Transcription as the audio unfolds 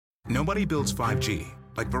Nobody builds 5G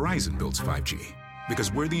like Verizon builds 5G, because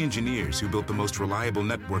we're the engineers who built the most reliable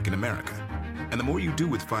network in America. And the more you do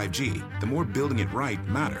with 5G, the more building it right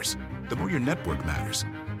matters. The more your network matters.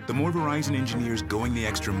 The more Verizon engineers going the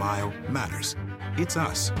extra mile matters. It's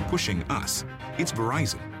us pushing us. It's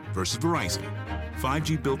Verizon versus Verizon.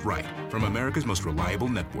 5G built right from America's most reliable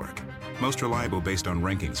network. Most reliable based on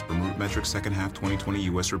rankings from RootMetrics second half 2020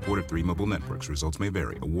 U.S. report of 3 mobile networks. Results may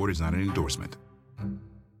vary. Award is not an endorsement.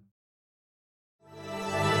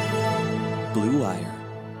 Blue Wire.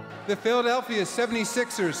 The Philadelphia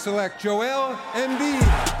 76ers select Joel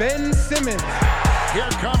Embiid, Ben Simmons. Here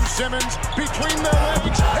comes Simmons between their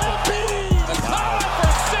legs. Embiid! The power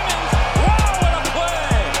for Simmons. Wow, what a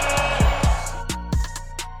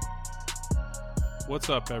play! What's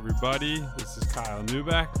up, everybody? This is Kyle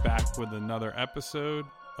Neubeck, back with another episode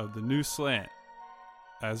of The New Slant.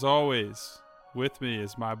 As always, with me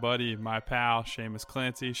is my buddy, my pal, Seamus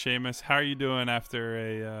Clancy. Seamus, how are you doing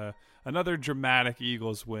after another dramatic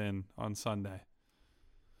Eagles win on Sunday?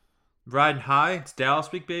 Riding high. It's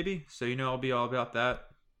Dallas week, baby. So you know I'll be all about that.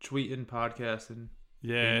 Tweeting, podcasting.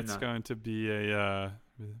 Yeah, it's going to be a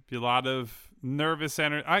lot of nervous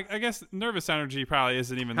energy. I guess nervous energy probably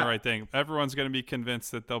isn't even the right thing. Everyone's going to be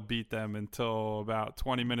convinced that they'll beat them until about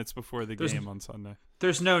 20 minutes before the game on Sunday.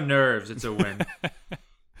 There's no nerves. It's a win.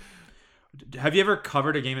 Have you ever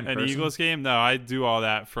covered a game in person? An Eagles game? No, I do all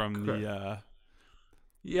that from the...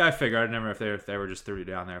 Yeah, I figured. I didn't remember if they were just threw you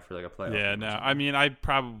down there for like a playoff. Yeah, no. I mean, I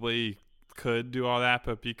probably could do all that,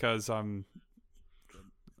 but because I'm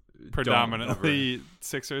predominantly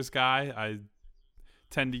Sixers guy, I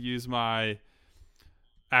tend to use my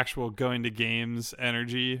actual going to games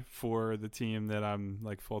energy for the team that I'm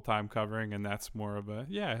like full-time covering, and that's more of a,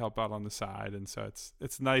 I help out on the side. And so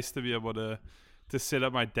it's nice to be able to sit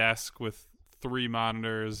at my desk with 3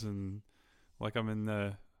 monitors and like I'm in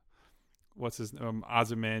the what's his name,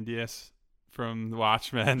 Ozymandias from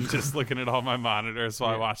Watchmen, just looking at all my monitors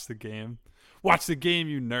while I watch the game. Watch the game,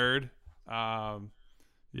 you nerd.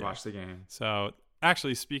 Watch the game. So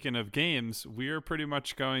actually, speaking of games, we are pretty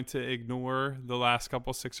much going to ignore the last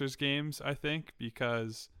couple Sixers games, I think,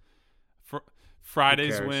 because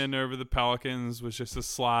Friday's win over the Pelicans was just a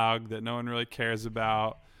slog that no one really cares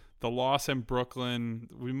about. The loss in Brooklyn,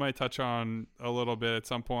 we might touch on a little bit at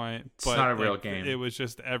some point. But it's not a real game. It was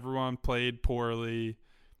just everyone played poorly.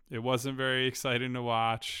 It wasn't very exciting to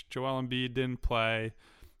watch. Joel Embiid didn't play.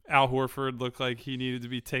 Al Horford looked like he needed to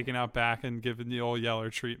be taken out back and given the old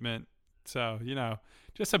Yeller treatment. So,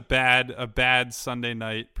 just a bad Sunday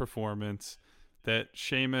night performance that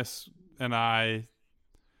Seamus and I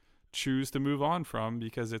choose to move on from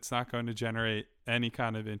because it's not going to generate any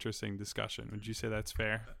kind of interesting discussion. Would you say that's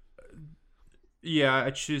fair? Yeah, I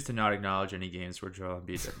choose to not acknowledge any games where Joel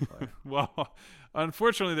Embiid didn't play. Well,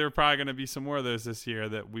 unfortunately, there are probably going to be some more of those this year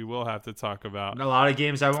that we will have to talk about. And a lot of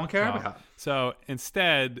games I won't care about. So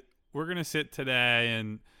instead, we're going to sit today,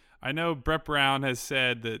 and I know Brett Brown has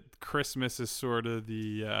said that Christmas is sort of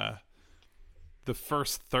the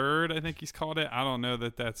first third, I think he's called it. I don't know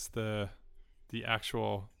that that's the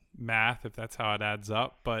actual math, if that's how it adds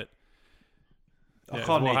up, but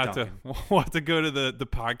we'll have to go to the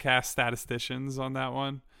podcast statisticians on that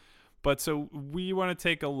one. But so we want to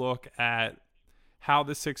take a look at how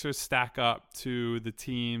the Sixers stack up to the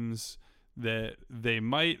teams that they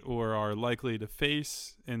might or are likely to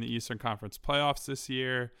face in the Eastern Conference playoffs this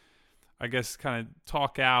year. I guess kind of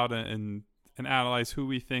talk out and analyze who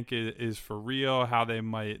we think is for real, how they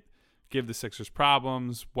might give the Sixers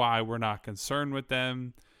problems, why we're not concerned with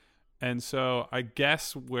them. And so I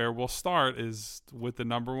guess where we'll start is with the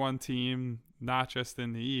number one team, not just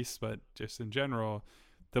in the East, but just in general,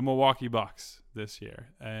 the Milwaukee Bucks this year.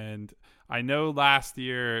 And I know last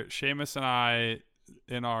year, Seamus and I,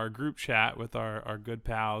 in our group chat with our good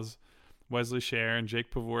pals, Wesley Scher and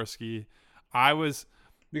Jake Pavorsky,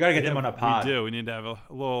 we got to get them on a pod. We do. We need to have a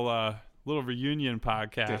little reunion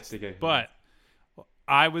podcast. But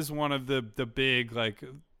I was one of the big, like,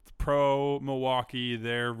 pro Milwaukee,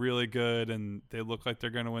 they're really good and they look like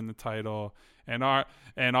they're going to win the title, and our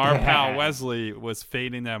pal Wesley was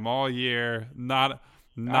fading them all year. Not a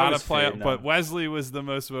playoff, but Wesley was the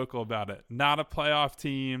most vocal about it. Not a playoff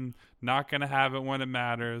team, not going to have it when it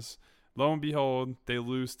matters. Lo and behold, they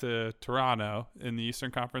lose to Toronto in the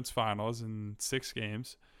Eastern Conference Finals in 6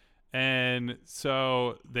 games, and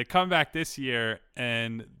so they come back this year,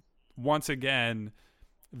 and once again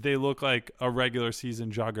they look like a regular season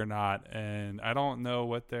juggernaut, and I don't know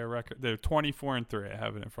what their record. They're 24-3. I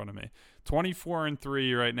have it in front of me.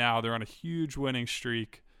 24-3 right now. They're on a huge winning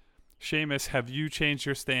streak. Seamus, have you changed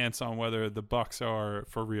your stance on whether the Bucks are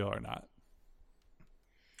for real or not?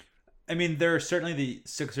 I mean, they're certainly the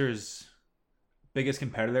Sixers' biggest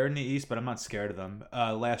competitor in the East, but I'm not scared of them.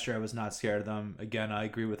 Last year, I was not scared of them. Again, I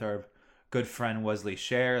agree with our good friend Wesley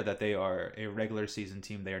Scher that they are a regular season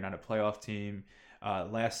team. They are not a playoff team.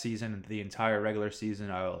 Last season, the entire regular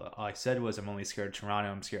season, all I said was I'm only scared of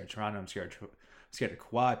Toronto. I'm scared of Toronto. I'm scared of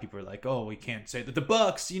Kawhi. People are like, oh, we can't say that the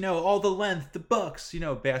Bucks, all the length, the Bucks,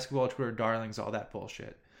 basketball Twitter darlings, all that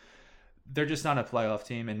bullshit. They're just not a playoff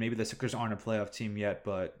team, and maybe the Sixers aren't a playoff team yet,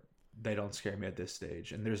 but they don't scare me at this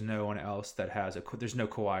stage. And there's no one else that there's no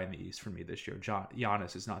Kawhi in the East for me this year.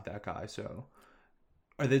 Giannis is not that guy, so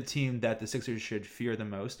are the team that the Sixers should fear the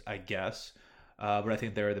most, I guess. But I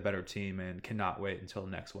think they're the better team and cannot wait until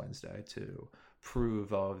next Wednesday to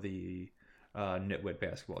prove all of the nitwit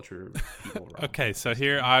basketball true people wrong. Okay, so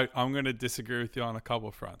here I'm going to disagree with you on a couple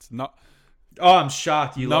fronts. I'm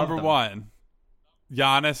shocked you love Number them. one,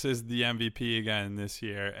 Giannis is the MVP again this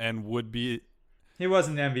year and would be He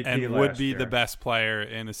wasn't the MVP and last would be year. the best player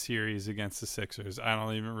in a series against the Sixers. I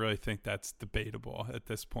don't even really think that's debatable at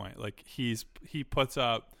this point. Like he puts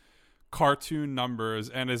up cartoon numbers,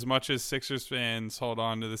 and as much as Sixers fans hold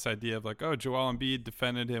on to this idea of like, oh, Joel Embiid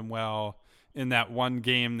defended him well in that one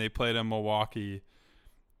game they played in Milwaukee,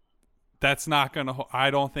 that's not going to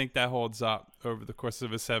I don't think that holds up over the course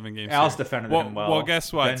of a 7-game series. Al's defended him well. Well,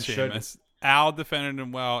 guess what, Ben Seamus? Al defended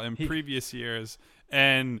him well in previous years,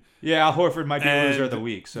 and Al Horford might be loser of the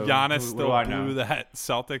week. So Giannis who still do I blew know? that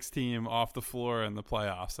Celtics team off the floor in the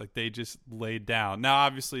playoffs. Like they just laid down. Now,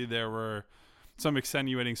 obviously, there were some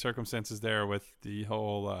extenuating circumstances there with the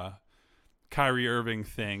whole Kyrie Irving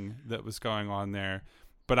thing that was going on there.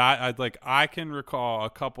 But I can recall a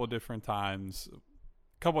couple different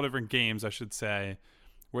games, I should say,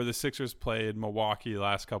 where the Sixers played Milwaukee the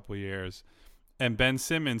last couple of years. And Ben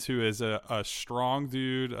Simmons, who is a strong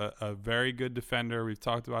dude, a very good defender. We've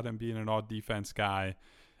talked about him being an all-defense guy.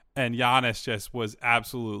 And Giannis just was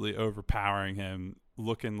absolutely overpowering him,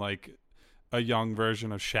 looking like a young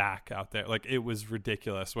version of Shaq out there. Like, it was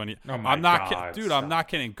ridiculous. I'm not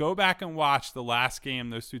kidding. Go back and watch the last game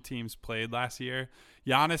those two teams played last year.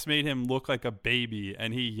 Giannis made him look like a baby,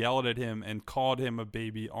 and he yelled at him and called him a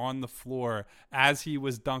baby on the floor as he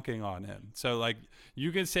was dunking on him. So, like,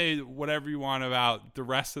 you can say whatever you want about the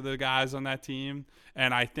rest of the guys on that team,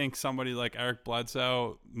 and I think somebody like Eric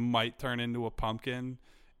Bledsoe might turn into a pumpkin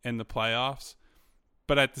in the playoffs.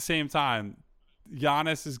 But at the same time,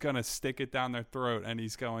 Giannis is going to stick it down their throat, and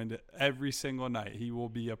he's going to every single night. He will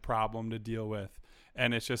be a problem to deal with,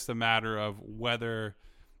 and it's just a matter of whether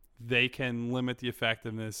they can limit the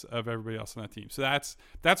effectiveness of everybody else on that team. So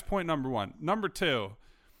that's point number one. Number two,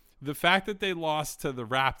 the fact that they lost to the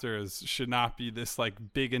Raptors should not be this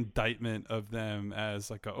like big indictment of them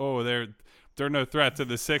as like they're no threat to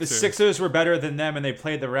the Sixers. The Sixers were better than them, and they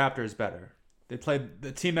played the Raptors better. They played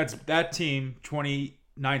the team that team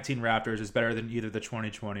 2019 Raptors is better than either the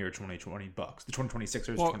 2020 or 2020 Bucks. The 2020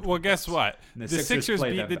 Sixers. Well, guess what? The Sixers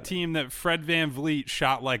beat the team that Fred VanVleet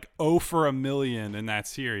shot like 0 for a million in that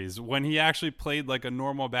series. When he actually played like a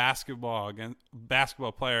normal basketball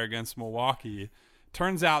player against Milwaukee,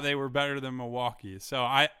 turns out they were better than Milwaukee. So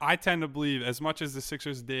I tend to believe, as much as the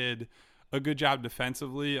Sixers did a good job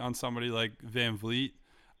defensively on somebody like VanVleet,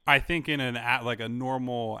 I think in a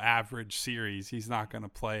normal average series, he's not going to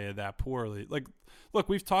play that poorly. Like, look,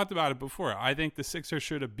 we've talked about it before. I think the Sixers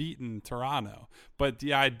should have beaten Toronto. But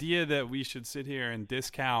the idea that we should sit here and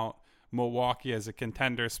discount Milwaukee as a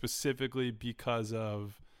contender specifically because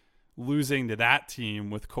of losing to that team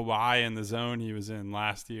with Kawhi in the zone he was in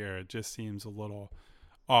last year, it just seems a little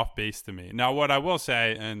off base to me. Now, what I will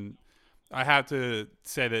say, and I have to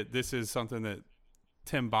say that this is something that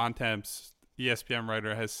Tim Bontemps, ESPN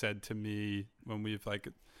writer, has said to me when we've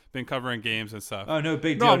been covering games and stuff. Oh, no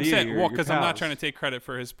big deal. I'm saying, because I'm not trying to take credit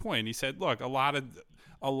for his point. He said, look, a lot of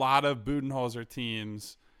Budenholzer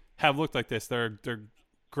teams have looked like this. They're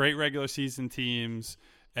great regular season teams,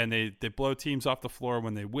 and they blow teams off the floor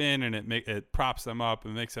when they win, and it props them up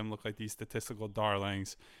and makes them look like these statistical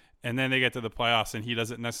darlings. And then they get to the playoffs, and he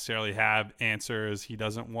doesn't necessarily have answers. He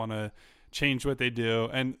doesn't want to change what they do.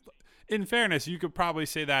 And in fairness, you could probably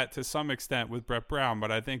say that to some extent with Brett Brown,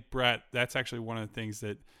 but I think Brett, that's actually one of the things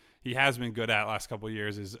that he has been good at last couple of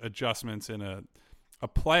years is adjustments in a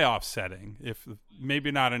playoff setting. If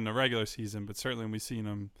maybe not in the regular season, but certainly we've seen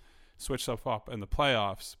him switch stuff up in the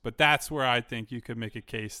playoffs. But that's where I think you could make a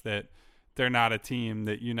case that they're not a team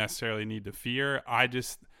that you necessarily need to fear.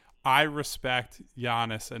 I respect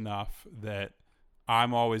Giannis enough that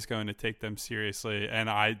I'm always going to take them seriously.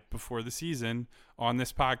 And before the season, on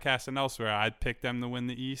this podcast and elsewhere, I'd pick them to win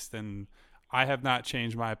the East, and I have not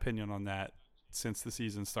changed my opinion on that since the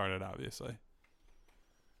season started, obviously.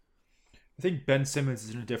 I think Ben Simmons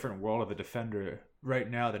is in a different world of a defender right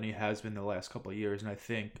now than he has been the last couple of years. And I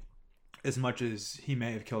think as much as he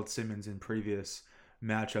may have killed Simmons in previous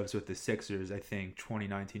matchups with the Sixers, I think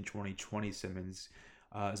 2019-2020 Simmons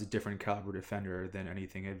is a different caliber defender than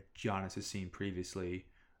anything Giannis has seen previously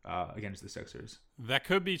against the Sixers. That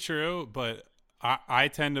could be true, but I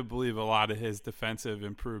tend to believe a lot of his defensive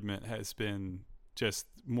improvement has been just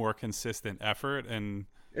more consistent effort. And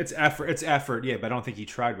It's effort, yeah, but I don't think he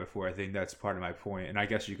tried before. I think that's part of my point. And I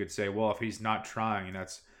guess you could say, well, if he's not trying,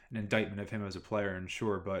 that's an indictment of him as a player, and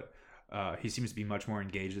sure, but he seems to be much more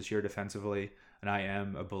engaged this year defensively, and I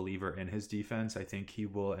am a believer in his defense. I think he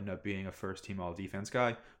will end up being a first-team all-defense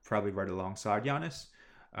guy, probably right alongside Giannis.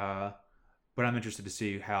 But I'm interested to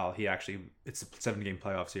see how he actually – it's a 7-game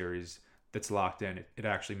playoff series that's locked in. It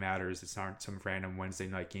actually matters. It's not some random Wednesday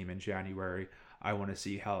night game in January. I want to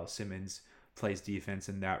see how Simmons plays defense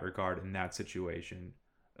in that regard, in that situation,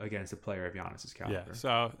 against a player of Giannis's caliber. Yeah,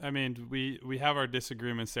 so, I mean, we have our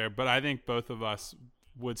disagreements there, but I think both of us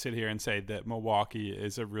would sit here and say that Milwaukee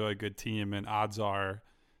is a really good team, and odds are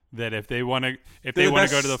that if they want to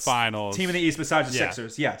go to the finals, team in the East besides the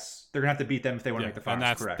Sixers, yes, they're gonna have to beat them if they want to make the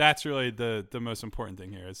finals. And that's really the most important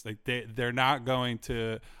thing here. Is like they're not going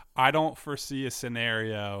to. I don't foresee a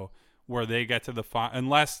scenario where they get to the final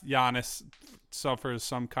unless Giannis suffers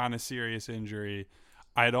some kind of serious injury.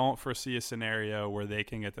 I don't foresee a scenario where they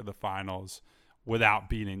can get to the finals without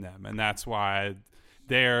beating them, and that's why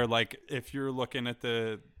they're like, if you're looking at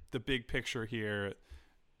the big picture here,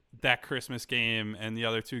 that Christmas game and the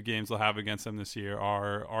other 2 games they'll have against them this year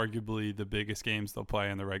are arguably the biggest games they'll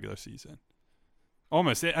play in the regular season.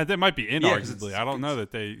 Almost, that might be inarguably. I don't know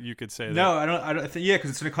that you could say that. No, I don't think, because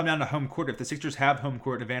it's going to come down to home court. If the Sixers have home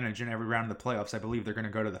court advantage in every round of the playoffs, I believe they're going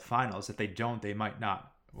to go to the finals. If they don't, they might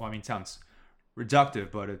not. Well, I mean, it sounds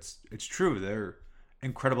reductive, but it's true. They're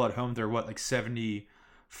incredible at home. They're 75-21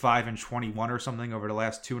 or something over the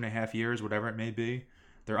last 2.5 years, whatever it may be.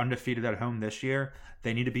 They're undefeated at home this year.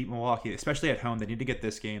 They need to beat Milwaukee, especially at home. They need to get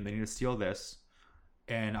this game. They need to steal this.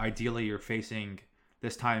 And ideally, you're facing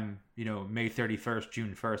this time, May 31st,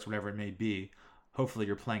 June 1st, whatever it may be. Hopefully,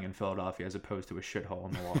 you're playing in Philadelphia as opposed to a shithole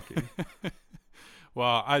in Milwaukee.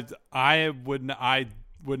 Well, I would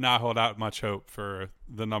not hold out much hope for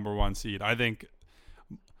the number 1 seed. I think.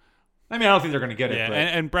 I don't think they're going to get it. But...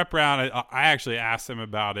 And Brett Brown, I actually asked him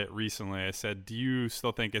about it recently. I said, do you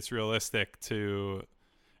still think it's realistic to,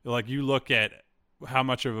 you look at how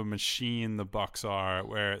much of a machine the Bucks are,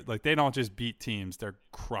 where they don't just beat teams, they're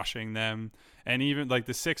crushing them. And even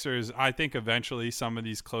the Sixers, I think eventually some of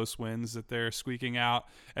these close wins that they're squeaking out,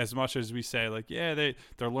 as much as we say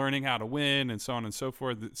they're learning how to win and so on and so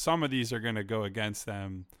forth, some of these are going to go against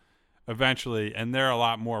them eventually, and they're a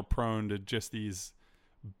lot more prone to just these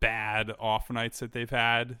bad off nights that they've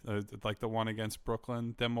had, like the one against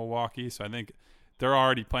Brooklyn than Milwaukee. So I think they're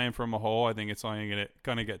already playing from a hole. I think it's only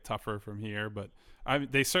going to get tougher from here, but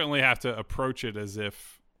they certainly have to approach it as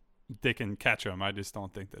if they can catch them. I just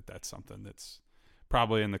don't think that that's something that's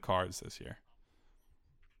probably in the cards this year.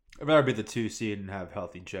 I'd rather be the 2 seed and have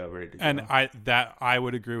healthy Joe ready to go. And I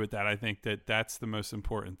would agree with that. I think that that's the most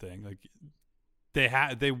important thing. They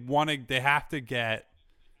have to get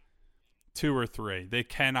 2 or 3. They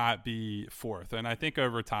cannot be 4th. And I think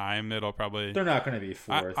over time it'll probably. They're not going to be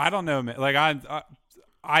 4th. I don't know, man.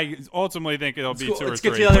 I ultimately think it'll be 2 or 3. Let's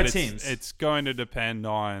get the other teams. It's going to depend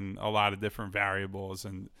on a lot of different variables,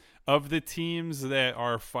 and of the teams that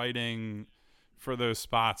are fighting for those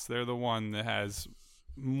spots, they're the one that has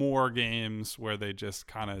more games where they just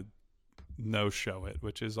kind of no-show it,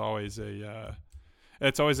 which is always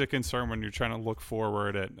it's always a concern when you're trying to look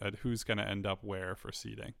forward at who's going to end up where for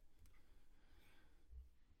seeding.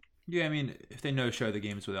 Yeah, if they no-show the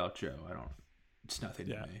games without Joe, it's nothing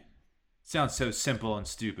to me. Sounds so simple and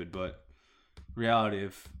stupid, but reality,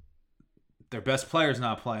 if their best player's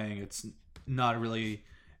not playing, it's not really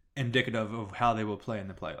indicative of how they will play in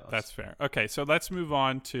the playoffs. That's fair. Okay, so let's move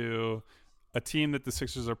on to a team that the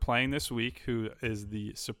Sixers are playing this week, who is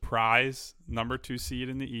the surprise number 2 seed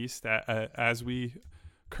in the East as we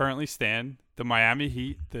currently stand. The Miami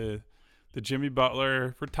Heat, the Jimmy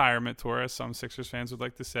Butler retirement tour, as some Sixers fans would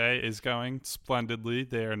like to say, is going splendidly.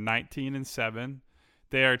 They are 19-7.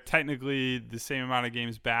 They are technically the same amount of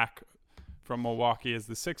games back from Milwaukee as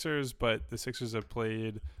the Sixers, but the Sixers have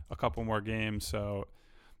played a couple more games, so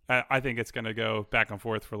I think it's going to go back and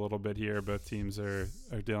forth for a little bit here. Both teams are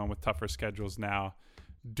dealing with tougher schedules now.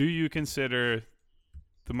 Do you consider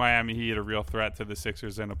the Miami Heat a real threat to the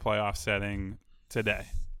Sixers in a playoff setting today?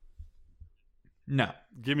 No.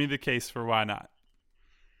 Give me the case for why not.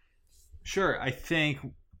 Sure. I think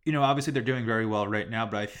obviously they're doing very well right now,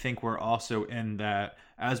 but I think we're also in that,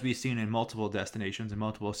 as we've seen in multiple destinations in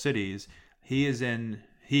multiple cities,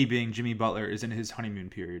 he being Jimmy Butler is in his honeymoon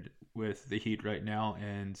period with the Heat right now.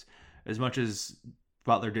 And as much as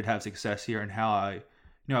Butler did have success here, and how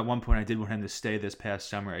at one point I did want him to stay this past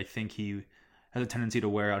summer, I think he has a tendency to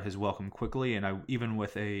wear out his welcome quickly. And even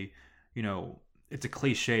with it's a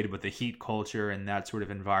cliche, but the Heat culture and that sort of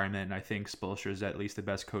environment, and I think Spoelstra is at least the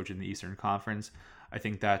best coach in the Eastern Conference. I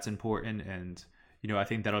think that's important, and I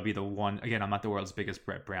think that'll be the one. Again, I'm not the world's biggest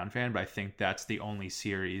Brett Brown fan, but I think that's the only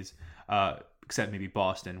series, except maybe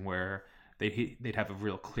Boston, where they'd have a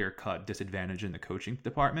real clear-cut disadvantage in the coaching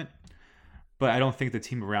department. But I don't think the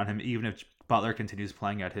team around him, even if Butler continues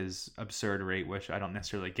playing at his absurd rate, which I don't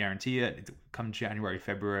necessarily guarantee it, come January,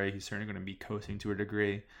 February, he's certainly going to be coasting to a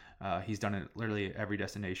degree. He's done it literally at every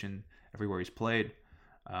destination, everywhere he's played.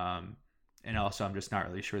 And also, I'm just not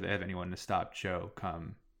really sure they have anyone to stop Joe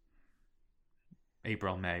come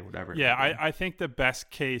April, May, whatever. Yeah, I think the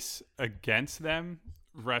best case against them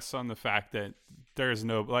rests on the fact that there's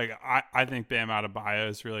no, I think Bam Adebayo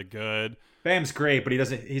is really good. Bam's great, but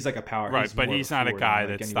he's like a power. Right, but he's not a guy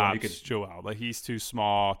that stops Joel. He's too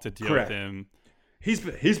small to deal with him.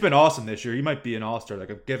 He's been awesome this year. He might be an all-star.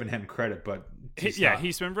 I've given him credit, but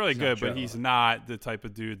he's been really good, but he's not the type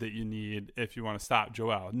of dude that you need if you want to stop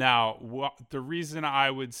Joel. Now, the reason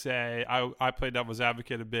I would say I play devil's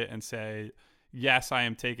advocate a bit and say, yes, I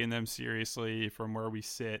am taking them seriously from where we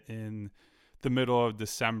sit in the middle of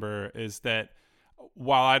December is that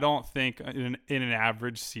while I don't think in an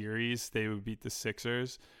average series they would beat the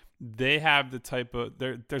Sixers, they have the type of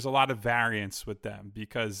there's a lot of variance with them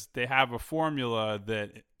because they have a formula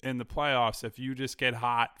that in the playoffs, if you just get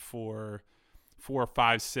hot for 4,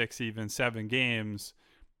 5, 6, even 7 games,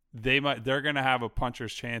 they're going to have a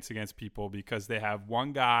puncher's chance against people because they have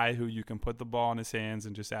one guy who you can put the ball in his hands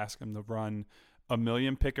and just ask him to run a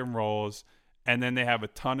million pick and rolls, and then they have a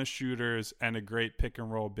ton of shooters and a great pick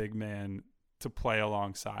and roll big man to play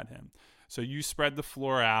alongside him. So you spread the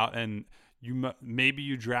floor out and maybe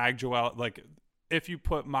you drag Joel, if you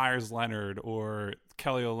put Myers Leonard or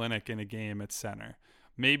Kelly Olynyk in a game at center,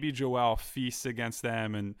 maybe Joel feasts against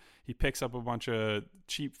them and he picks up a bunch of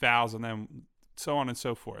cheap fouls on them, so on and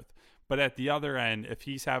so forth. But at the other end, if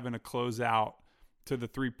he's having to close out to the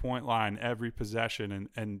 3-point line every possession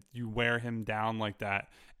and you wear him down like that,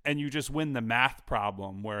 and you just win the math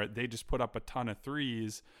problem where they just put up a ton of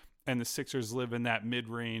threes and the Sixers live in that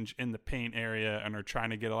mid-range in the paint area and are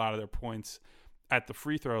trying to get a lot of their points at the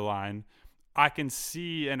free throw line, I can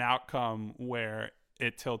see an outcome where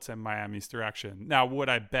it tilts in Miami's direction. Now, would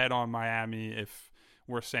I bet on Miami if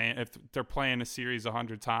they're playing a series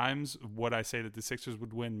 100 times, would I say that the Sixers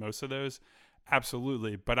would win most of those?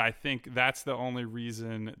 Absolutely. But I think that's the only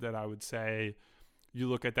reason that I would say you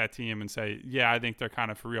look at that team and say, yeah, I think they're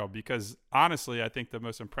kind of for real. Because honestly, I think the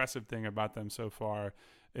most impressive thing about them so far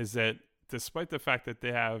is that despite the fact that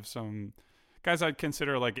they have some guys I'd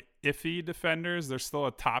consider iffy defenders, they're still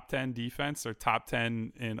a top 10 defense. They're top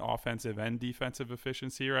 10 in offensive and defensive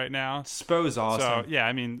efficiency right now. Spo's awesome. So, yeah,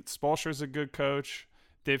 I mean, Spoelstra's a good coach.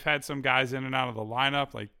 They've had some guys in and out of the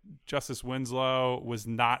lineup, like Justice Winslow was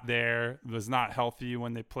not healthy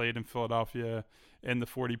when they played in Philadelphia in the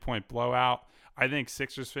 40-point blowout. I think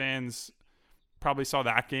Sixers fans probably saw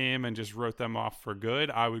that game and just wrote them off for good.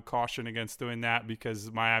 I would caution against doing that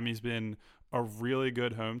because Miami's been a really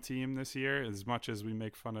good home team this year, as much as we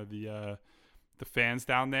make fun of the fans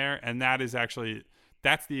down there. And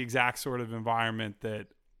that's the exact sort of environment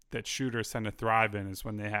that shooters tend to thrive in, is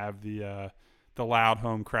when they have the loud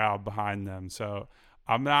home crowd behind them. So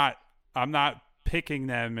I'm not picking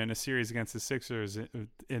them in a series against the Sixers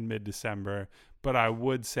in mid-December, but I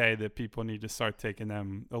would say that people need to start taking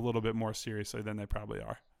them a little bit more seriously than they probably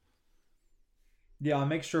are. Yeah, I'll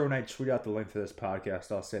make sure when I tweet out the link to this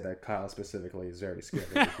podcast, I'll say that Kyle specifically is very scared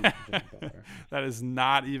of the Jimmy Butler. That is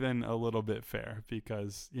not even a little bit fair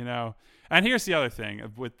because, and here's the other thing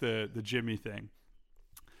with the Jimmy thing.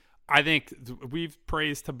 I think we've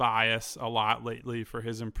praised Tobias a lot lately for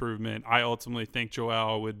his improvement. I ultimately think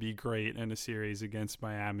Joel would be great in a series against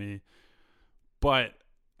Miami, but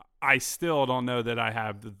I still don't know that I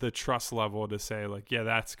have the trust level to say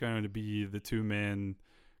that's going to be the 2-man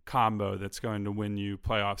combo that's going to win you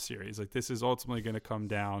playoff series. This is ultimately going to come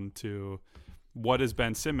down to what does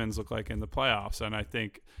Ben Simmons look like in the playoffs. And I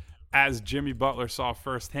think as Jimmy Butler saw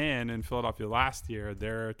firsthand in Philadelphia last year,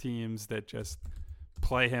 there are teams that just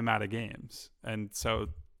play him out of games. And so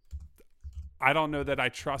I don't know that I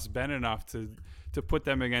trust Ben enough to put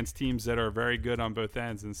them against teams that are very good on both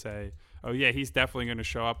ends and say, oh yeah, he's definitely going to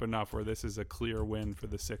show up enough where this is a clear win for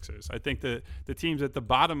the Sixers. I think the teams at the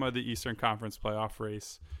bottom of the Eastern Conference playoff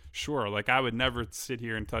race, sure, like I would never sit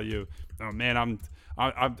here and tell you, oh man,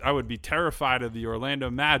 I would be terrified of the Orlando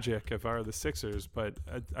Magic if I were the Sixers, but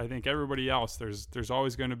I think everybody else, there's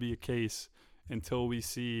always going to be a case until we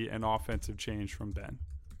see an offensive change from Ben.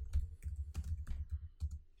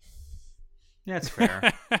 Yeah, it's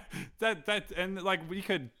fair.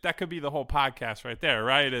 that could be the whole podcast right there,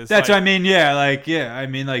 right? That's what I mean. Yeah,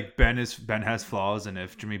 Ben has flaws, and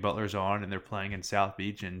if Jimmy Butler's on and they're playing in South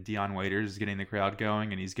Beach and Dion Waiters is getting the crowd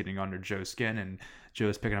going and he's getting under Joe's skin and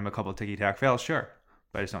Joe's picking up a couple of ticky-tack fouls, sure.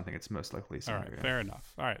 But I just don't think it's most likely. All right, fair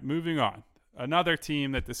enough. All right, moving on. Another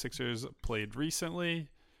team that the Sixers played recently,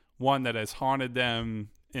 one that has haunted them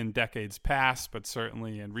in decades past, but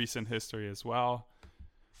certainly in recent history as well.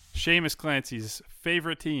 Seamus Clancy's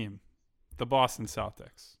favorite team, the Boston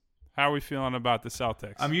Celtics. How are we feeling about the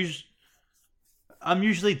Celtics? I'm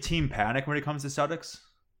usually team panic when it comes to Celtics,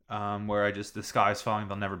 where the sky's falling,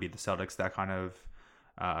 they'll never beat the Celtics, that kind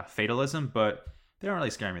of fatalism, but they don't really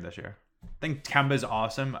scare me this year. I think Kemba's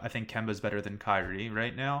awesome. I think Kemba's better than Kyrie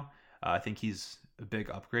right now. I think he's a big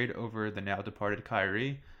upgrade over the now departed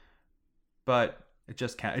Kyrie, but it's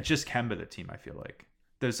just Kemba the team, I feel like.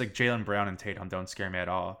 There's like Jaylen Brown and Tatum don't scare me at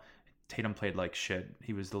all. Tatum played like shit.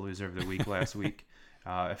 He was the loser of the week last week,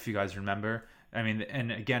 if you guys remember. I mean,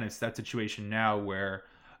 and again, it's that situation now where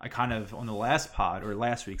I kind of, on the last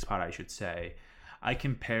week's pod, I should say, I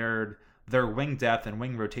compared their wing depth and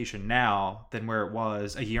wing rotation now than where it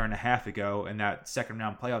was a year and a half ago in that second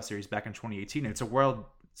round playoff series back in 2018. It's a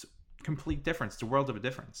complete difference. It's a world of a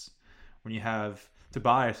difference. When you have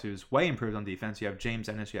Tobias, who's way improved on defense, you have James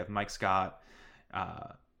Ennis, you have Mike Scott,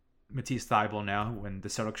 Matisse Thybulle now, when the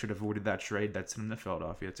Celtics should have avoided that trade that sent him to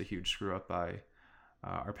Philadelphia. It's a huge screw up by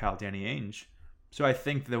our pal Danny Ainge. So I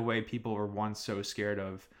think the way people were once so scared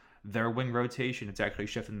of their wing rotation, it's actually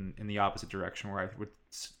shifting in the opposite direction, where I would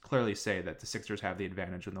clearly say that the Sixers have the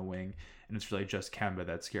advantage on the wing, and it's really just Kemba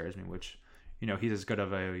that scares me, which, he's as good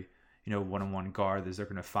of a, one-on-one guard as they're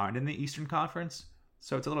going to find in the Eastern Conference.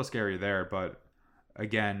 So it's a little scary there, but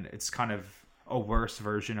again, it's kind of a worse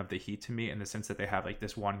version of the Heat to me, in the sense that they have like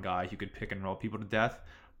this one guy who could pick and roll people to death,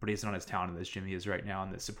 but he's not as talented as Jimmy is right now,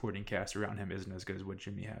 and the supporting cast around him isn't as good as what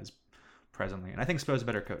Jimmy has presently. And I think Spo's a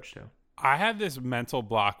better coach too. I have this mental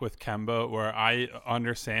block with Kemba where I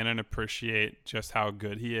understand and appreciate just how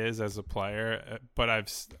good he is as a player,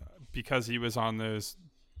 but because he was on those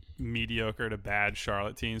mediocre to bad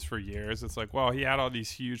Charlotte teams for years, it's like, well, he had all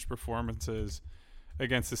these huge performances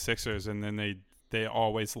against the Sixers, and then they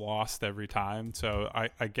always lost every time. So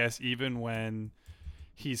I guess even when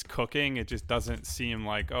he's cooking, it just doesn't seem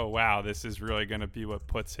like, oh, wow, this is really going to be what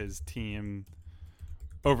puts his team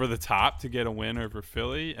over the top to get a win over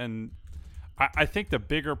Philly. And I think the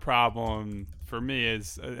bigger problem for me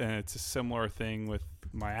is, and it's a similar thing with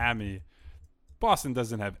Miami, Boston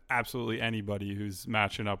doesn't have absolutely anybody who's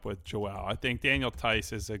matching up with Joel. I think Daniel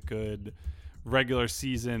Tice is a good regular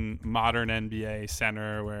season modern NBA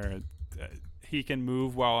center where he can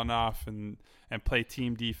move well enough and play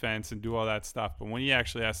team defense and do all that stuff. But when he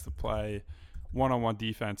actually has to play one-on-one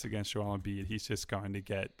defense against Joel Embiid, he's just going to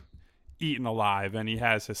get eaten alive. And he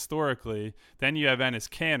has historically. Then you have Enes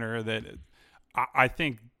Kanter that I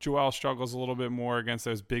think Joel struggles a little bit more against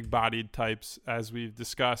those big-bodied types, as we've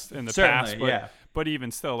discussed in the past. But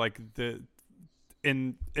even still, like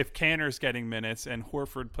if Kanter's getting minutes and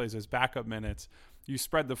Horford plays his backup minutes, you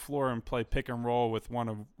spread the floor and play pick and roll with one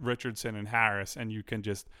of Richardson and Harris, and you can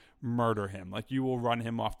just murder him. Like, you will run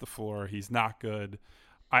him off the floor. He's not good.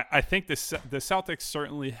 I think the Celtics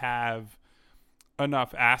certainly have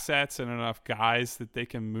enough assets and enough guys that they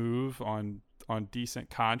can move on decent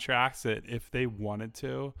contracts that if they wanted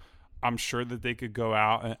to, I'm sure that they could go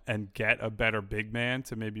out and get a better big man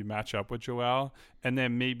to maybe match up with Joel. And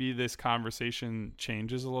then maybe this conversation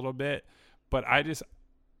changes a little bit. But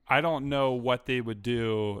I don't know what they would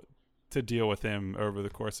do to deal with him over the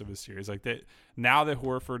course of a series. Like, now that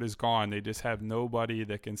Horford is gone, they just have nobody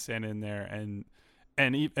that can stand in there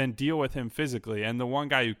and deal with him physically. And the one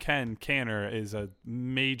guy who can, Kanter, is a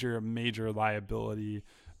major liability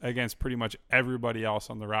against pretty much everybody else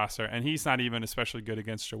on the roster. And he's not even especially good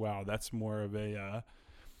against Joel. That's more of a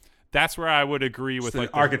that's where I would agree with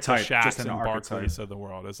like the Shaqs and Barclays of the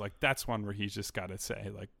world. Is like, that's one where he's just got to say,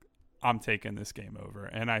 like, I'm taking this game over.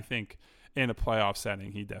 And I think in a playoff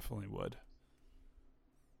setting, he definitely would.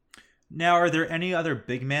 Now, are there any other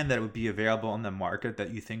big men that would be available on the market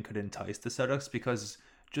that you think could entice the Celtics? Because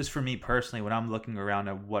just for me personally, when I'm looking around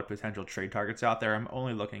at what potential trade targets out there, I'm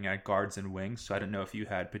only looking at guards and wings. So I don't know if you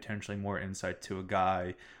had potentially more insight to a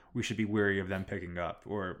guy we should be wary of them picking up,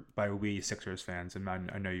 or by we Sixers fans, and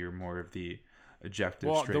I know you're more of the objective.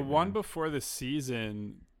 Well, straight the one man. before the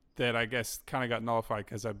season that I guess kind of got nullified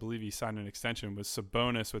because I believe he signed an extension was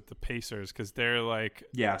Sabonis with the Pacers, because they're like,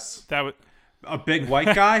 yes, that was a big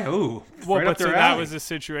white guy. Ooh, well, right but up so their that alley. was a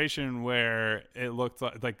situation where it looked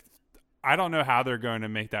like I don't know how they're going to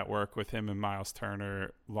make that work with him and Miles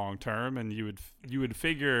Turner long term, and you would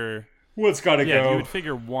figure. What's got to Yeah, go? you would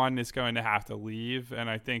figure one is going to have to leave, and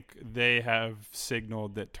I think they have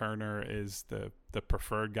signaled that Turner is the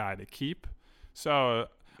preferred guy to keep. So,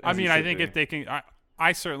 I mean, I think if they can,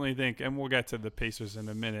 I certainly think, and we'll get to the Pacers in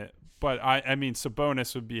a minute, but I mean,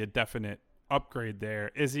 Sabonis would be a definite upgrade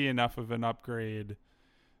there. Is he enough of an upgrade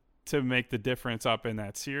to make the difference up in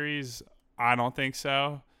that series? I don't think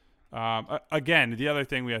so. Again, the other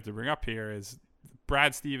thing we have to bring up here is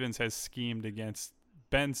Brad Stevens has schemed against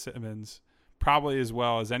Ben Simmons probably as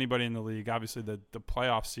well as anybody in the league. Obviously, the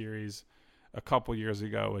playoff series a couple years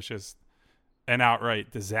ago was just an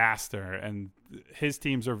outright disaster, and his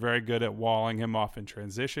teams are very good at walling him off in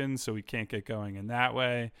transition, so he can't get going in that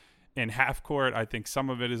way. In half court, I think some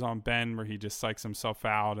of it is on Ben, where he just psychs himself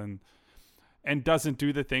out and doesn't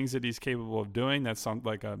do the things that he's capable of doing. That's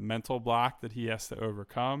like a mental block that he has to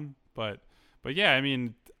overcome. But yeah, I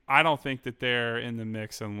mean, I don't think that they're in the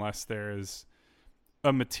mix unless there's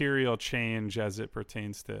a material change as it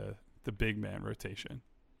pertains to the big man rotation.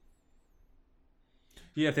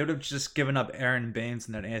 Yeah, if they would have just given up Aaron Baines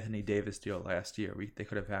in that Anthony Davis deal last year, they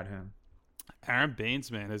could have had him. Aaron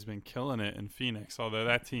Baines, man, has been killing it in Phoenix, although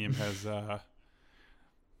that team has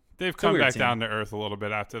they've come back down to earth a little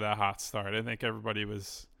bit after that hot start. I think everybody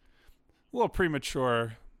was a little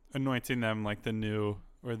premature anointing them like the new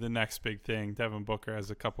or the next big thing. Devin Booker has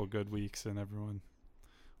a couple good weeks and everyone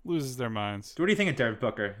loses their minds. What do you think of Devin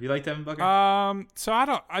Booker? You like Devin Booker? So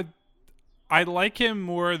I like him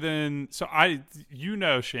more than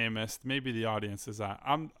Seamus, maybe the audience is not.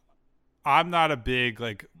 I'm not a big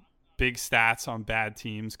stats on bad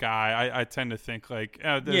teams guy. I tend to think those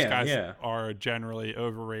guys are generally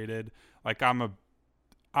overrated. Like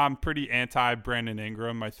I'm pretty anti Brandon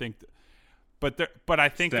Ingram. I think but I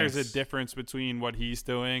think there's a difference between what he's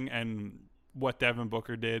doing and what Devin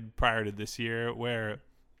Booker did prior to this year, where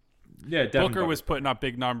Booker was putting up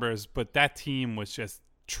big numbers, but that team was just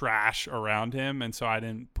trash around him, and so I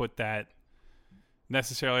didn't put that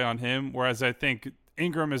necessarily on him. Whereas I think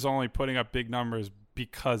Ingram is only putting up big numbers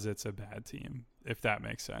because it's a bad team, if that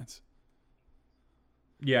makes sense.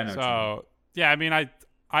 Yeah, no. So yeah, I mean,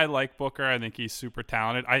 I like Booker. I think he's super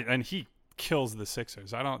talented. And he kills the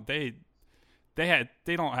Sixers.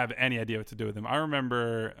 They don't have any idea what to do with him. I don't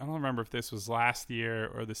remember if this was last year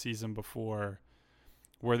or the season before,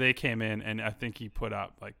 where they came in and I think he put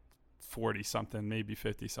up like 40 something, maybe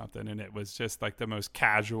 50 something, and it was just like the most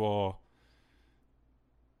casual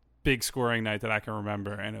big scoring night that I can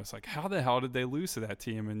remember. And it was like, how the hell did they lose to that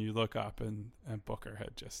team? And you look up and Booker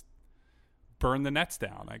had just burned the Nets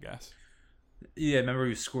down, I guess. Yeah, I remember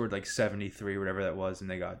he scored like 73 or whatever that was, and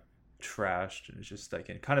they got trashed, and it's just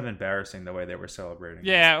like kind of embarrassing the way they were celebrating.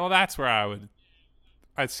 Yeah, well, that's where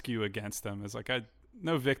I'd skew against them. Is like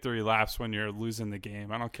no victory laps when you're losing the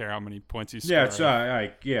game. I don't care how many points you score.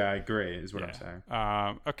 Yeah, I agree. Is what I'm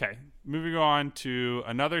saying. Okay, moving on to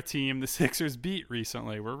another team the Sixers beat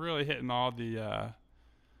recently. We're really hitting all the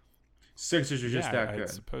Sixers are just that good.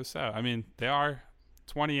 I suppose so. I mean, they are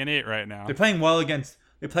 20-8 right now. They're playing well against.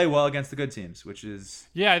 They play well against the good teams, which is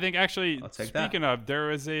I think actually. Speaking of, there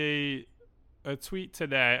was a tweet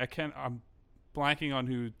today. I'm blanking on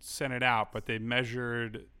who sent it out, but they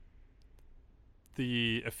measured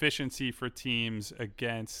the efficiency for teams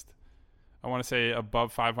against, I want to say,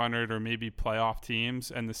 above 500 or maybe playoff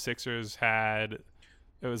teams, and the Sixers it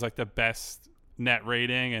was like the best net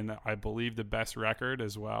rating and I believe the best record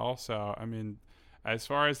as well. So I mean, as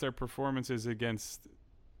far as their performances against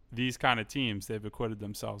these kind of teams, they've acquitted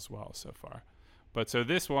themselves well so far. But so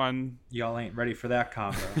this one, y'all ain't ready for that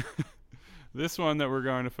combo. This one that we're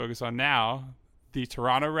going to focus on now, the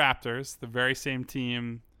Toronto Raptors, the very same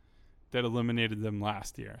team that eliminated them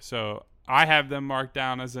last year. So I have them marked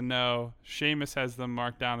down as a no. Seamus has them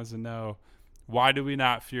marked down as a no. Why do we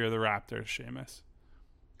not fear the Raptors, Seamus?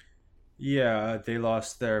 Yeah, they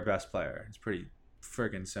lost their best player. It's pretty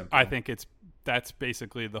friggin' simple. I think that's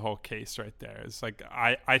basically the whole case right there. It's like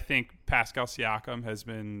I think Pascal Siakam has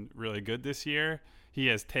been really good this year. He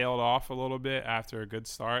has tailed off a little bit after a good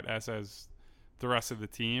start, as has the rest of the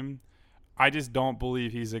team. I just don't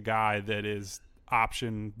believe he's a guy that is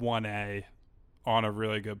option 1A on a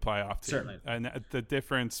really good playoff team. Certainly. And the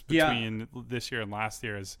difference between this year and last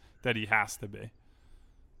year is that he has to be.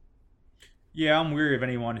 Yeah, I'm weary of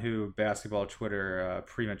anyone who basketball Twitter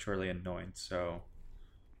prematurely anoints, so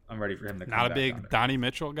I'm ready for him to come Not a back big on it. Donnie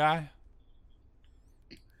Mitchell guy?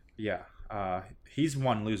 Yeah. He's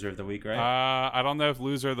one loser of the week, right? I don't know if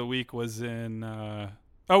loser of the week was in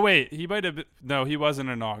oh wait, he might have been, no, he wasn't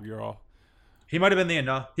inaugural. He might have been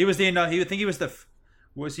he was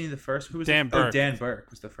was he the first? Who was Dan Burke. Oh, Dan Burke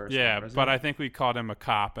was the first. Yeah, one, but I think we called him a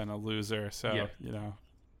cop and a loser, so Yeah.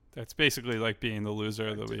 That's basically like being the loser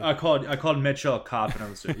of the week. I called Mitchell a cop and I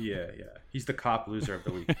was yeah. He's the cop loser of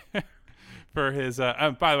the week. For his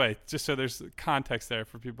by the way, just so there's context there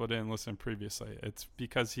for people who didn't listen previously, it's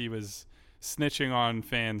because he was snitching on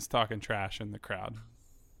fans talking trash in the crowd.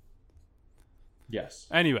 Yes.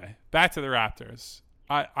 Anyway, back to the Raptors.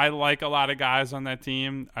 I like a lot of guys on that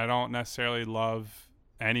team. I don't necessarily love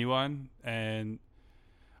anyone, and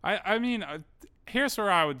I mean here's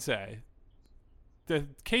where I would say the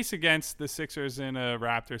case against the Sixers in a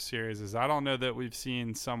Raptors series is I don't know that we've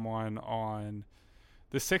seen someone on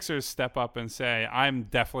the Sixers step up and say, I'm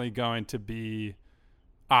definitely going to be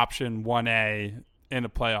option 1A in a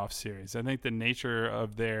playoff series. I think the nature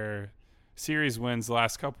of their series wins the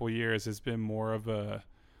last couple of years has been more of a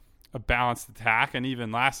balanced attack. And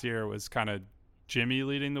even last year it was kind of Jimmy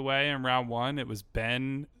leading the way in round one. It was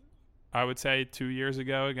Ben, I would say, 2 years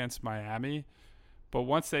ago against Miami. But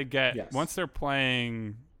once they're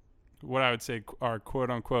playing what I would say are quote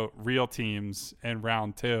unquote real teams in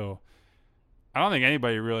round two, I don't think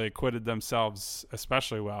anybody really acquitted themselves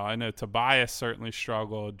especially well. I know Tobias certainly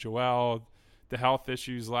struggled. Joel, the health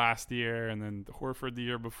issues last year, and then Horford the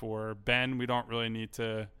year before. Ben, we don't really need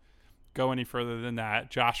to go any further than that.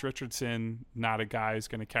 Josh Richardson, not a guy who's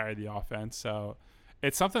going to carry the offense. So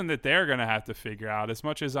it's something that they're going to have to figure out. As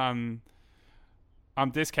much as I'm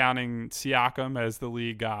discounting Siakam as the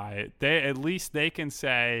lead guy, at least they can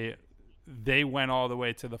say they went all the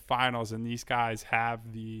way to the finals, and these guys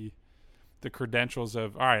have the credentials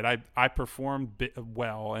of, all right, I performed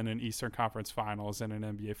well in an Eastern Conference Finals and an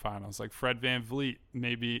NBA Finals. Like Fred VanVleet,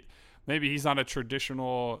 maybe he's not a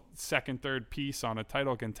traditional second, third piece on a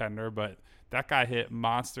title contender, but that guy hit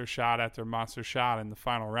monster shot after monster shot in the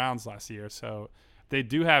final rounds last year. So they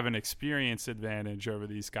do have an experience advantage over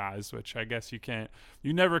these guys, which I guess you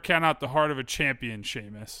never count out the heart of a champion,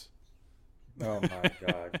 Seamus. Oh my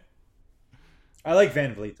God. I like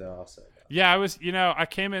VanVleet though, I'll say that. Yeah, I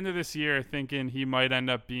came into this year thinking he might end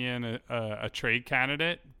up being a trade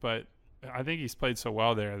candidate, but I think he's played so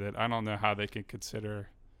well there that I don't know how they can consider,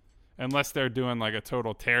 unless they're doing like a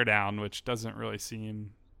total teardown, which doesn't really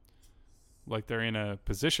seem like they're in a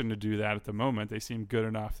position to do that at the moment. They seem good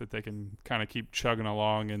enough that they can kind of keep chugging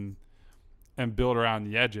along and build around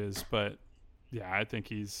the edges. But yeah, I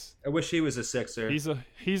think I wish he was a Sixer. He's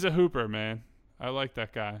a hooper, man. I like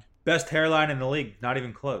that guy. Best hairline in the league, not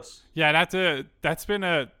even close. Yeah, that's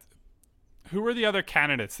been who were the other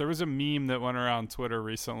candidates? There was a meme that went around Twitter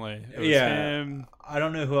recently. It was him. I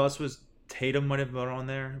don't know who else was. Tatum might have been on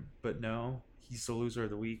there, but no, he's the loser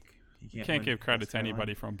of the week. You can't give credit to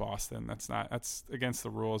anybody from Boston. That's against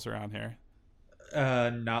the rules around here.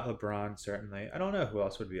 Not LeBron, certainly. I don't know who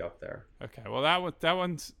else would be up there. Okay, well that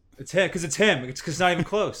one's it's him because it's him. It's because not even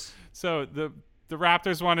close. So the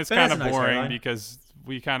Raptors one is kind of boring because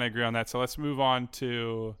we kind of agree on that. So let's move on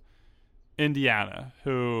to Indiana,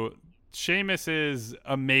 who Seamus is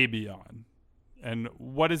a maybe on. And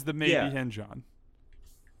what is the maybe hinge on?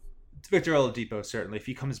 It's Victor Oladipo, certainly. If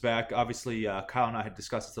he comes back, obviously Kyle and I had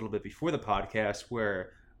discussed this a little bit before the podcast,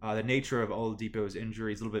 where the nature of Oladipo's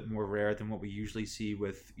injury is a little bit more rare than what we usually see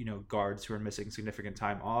with guards who are missing significant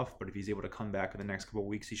time off. But if he's able to come back in the next couple of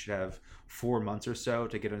weeks, he should have 4 months or so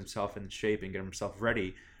to get himself in shape and get himself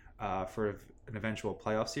ready for an eventual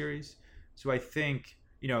playoff series. So I think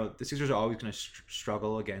the Sixers are always going to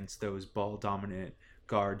struggle against those ball-dominant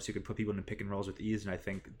guards who could put people into pick and rolls with ease, and I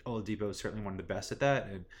think Oladipo is certainly one of the best at that.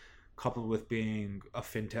 And coupled with being a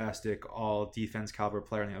fantastic all-defense caliber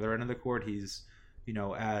player on the other end of the court, he's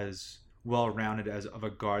as well-rounded of a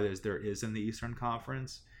guard as there is in the Eastern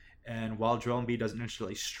Conference. And while Joel Embiid doesn't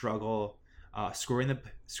necessarily struggle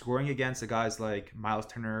scoring against the guys like Miles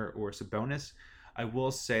Turner or Sabonis, I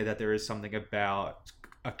will say that there is something about,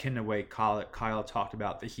 akin to the way Kyle talked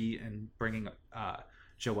about the Heat and bringing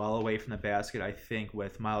Joel away from the basket. I think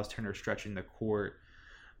with Miles Turner stretching the court,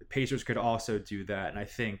 the Pacers could also do that, and I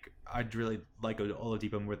think I'd really like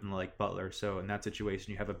Oladipo more than like Butler. So in that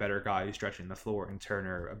situation, you have a better guy who's stretching the floor, and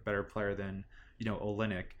Turner, a better player than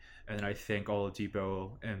Olynyk. And then I think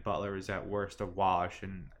Oladipo and Butler is at worst a wash,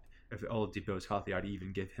 and if Oladipo is healthy, I'd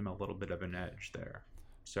even give him a little bit of an edge there.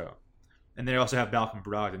 So, and they also have Malcolm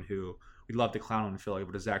Brogdon, who we love to clown on Philly,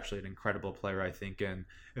 but is actually an incredible player, I think. And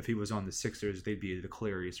if he was on the Sixers, they'd be the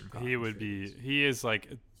clear Eastern Conference. He would be. He is like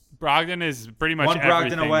Brogdon is pretty much One Brogdon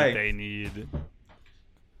everything away. that they need.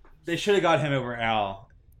 They should have got him over Al.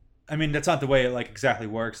 I mean, that's not the way it like exactly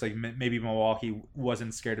works. Like maybe Milwaukee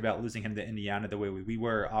wasn't scared about losing him to Indiana the way we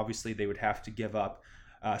were. Obviously, they would have to give up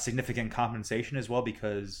significant compensation as well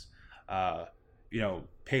because,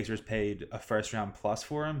 Pacers paid a first round plus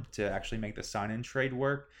for him to actually make the sign-in trade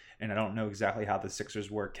work. And I don't know exactly how the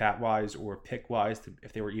Sixers were cap-wise or pick-wise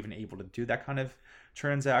if they were even able to do that kind of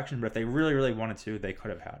transaction. But if they really, really wanted to, they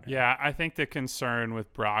could have had him. Yeah, I think the concern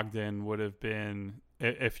with Brogdon would have been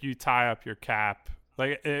if you tie up your cap.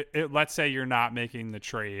 Like, let's say you're not making the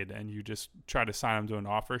trade and you just try to sign him to an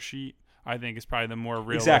offer sheet. I think is probably the more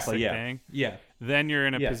realistic thing. Yeah. Then you're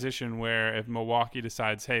in a position where if Milwaukee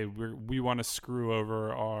decides, hey, we want to screw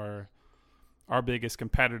over our biggest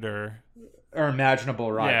competitor or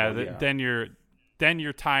imaginable rival, then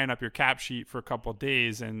you're tying up your cap sheet for a couple of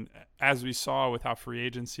days. And as we saw with how free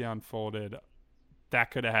agency unfolded,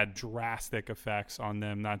 that could have had drastic effects on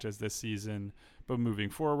them, not just this season, but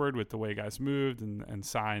moving forward with the way guys moved and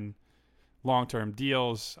signed long-term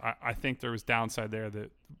deals. I think there was downside there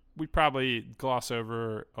that we probably gloss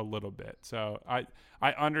over a little bit. So I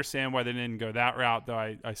understand why they didn't go that route, though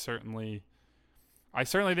I certainly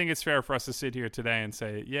think it's fair for us to sit here today and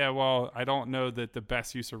say, yeah, well, I don't know that the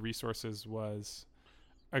best use of resources was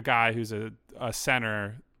a guy who's a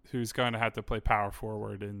center who's going to have to play power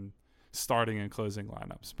forward in starting and closing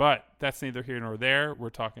lineups. But that's neither here nor there. We're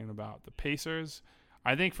talking about the Pacers.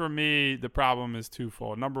 I think for me, the problem is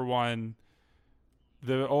twofold. Number one,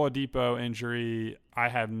 the Oladipo injury, I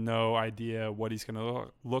have no idea what he's going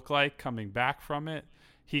to look like coming back from it.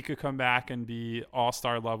 He could come back and be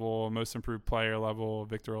all-star level, most improved player level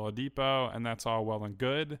Victor Oladipo, and that's all well and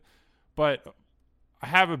good. But I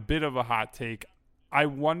have a bit of a hot take. I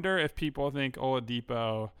wonder if people think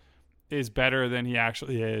Oladipo is better than he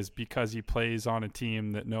actually is because he plays on a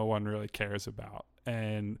team that no one really cares about.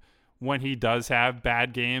 And when he does have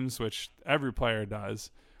bad games, which every player does,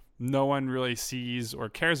 no one really sees or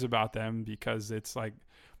cares about them because it's like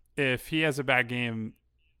if he has a bad game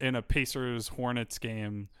in a Pacers-Hornets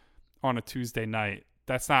game on a Tuesday night,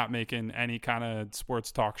 that's not making any kind of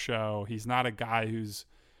sports talk show. He's not a guy who's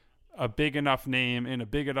a big enough name in a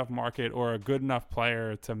big enough market or a good enough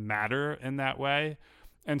player to matter in that way.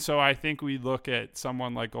 And so I think we look at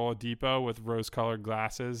someone like Oladipo with rose-colored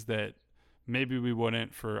glasses that maybe we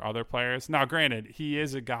wouldn't for other players. Now, granted, he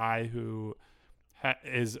is a guy who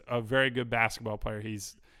is a very good basketball player.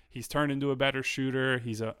 He's turned into a better shooter.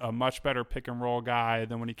 He's a much better pick-and-roll guy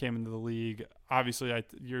than when he came into the league. Obviously,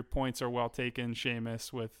 your points are well taken,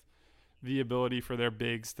 Seamus, with the ability for their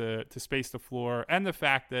bigs to space the floor and the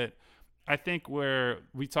fact that I think where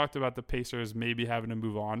we talked about the Pacers maybe having to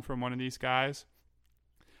move on from one of these guys,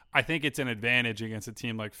 I think it's an advantage against a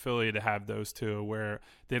team like Philly to have those two where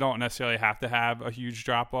they don't necessarily have to have a huge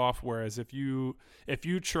drop-off, whereas if you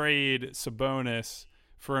trade Sabonis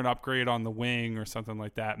for an upgrade on the wing or something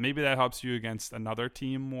like that, maybe that helps you against another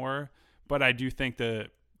team more. But I do think that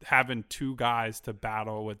having two guys to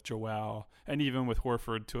battle with Joel and even with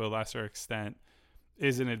Horford to a lesser extent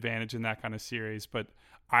is an advantage in that kind of series. But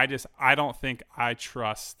I don't think I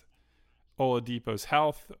trust Oladipo's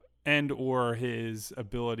health and or his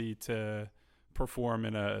ability to perform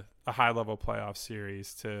in a high-level playoff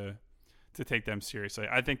series to take them seriously.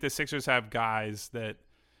 I think the Sixers have guys that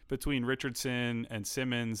between Richardson and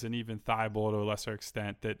Simmons and even Thibault to a lesser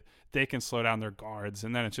extent that they can slow down their guards,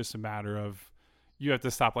 and then it's just a matter of you have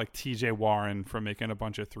to stop like TJ Warren from making a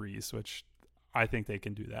bunch of threes, which I think they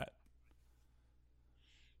can do that.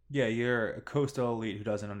 Yeah, you're a coastal elite who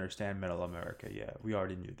doesn't understand middle America. Yeah, we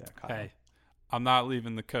already knew that, Kyle. Hey, I'm not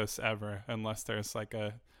leaving the coast ever unless there's like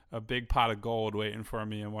a big pot of gold waiting for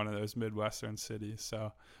me in one of those Midwestern cities.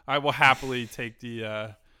 So I will happily take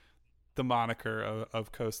the moniker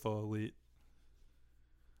of coastal elite.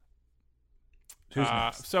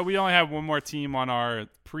 So we only have one more team on our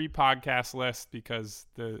pre-podcast list because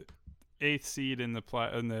the 8th seed in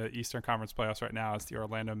the Eastern Conference playoffs right now is the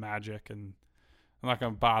Orlando Magic, and I'm not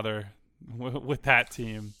going to bother with that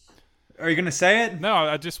team. Are you going to say it?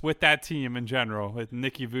 No, just with that team in general, with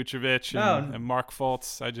Niki Vucevic and Mark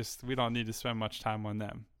Fultz. We don't need to spend much time on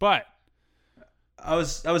them. But I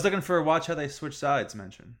was looking for a watch how they switch sides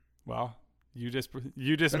mention. Well, you just That's made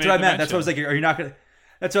what I meant. mention. That's what I was like. Are you not going to?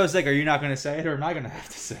 That's what I was like. Are you not going to say it, or am I going to have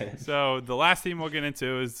to say it? So the last team we'll get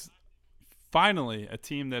into is finally a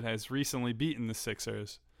team that has recently beaten the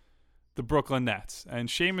Sixers. the Brooklyn Nets. And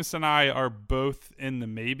Seamus and I are both in the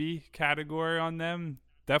maybe category on them.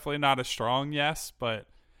 Definitely not a strong yes, but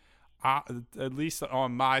at least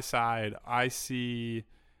on my side, I see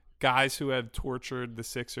guys who have tortured the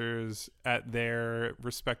Sixers at their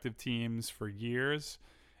respective teams for years.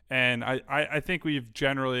 And I think we've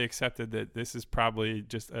generally accepted that this is probably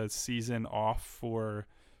just a season off for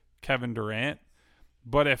Kevin Durant.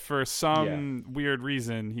 But if for some weird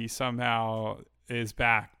reason he somehow is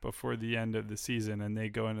back before the end of the season and they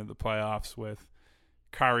go into the playoffs with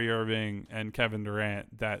Kyrie Irving and Kevin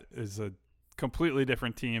Durant, that is a completely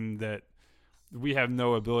different team that we have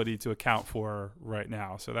no ability to account for right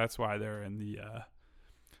now. So that's why they're in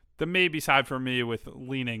the maybe side for me, with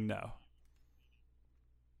leaning no.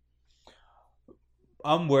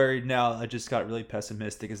 I'm worried now. I just got really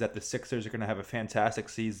pessimistic. Is that the Sixers are going to have a fantastic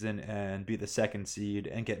season and be the 2nd seed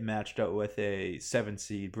and get matched up with a 7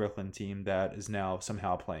 seed Brooklyn team that is now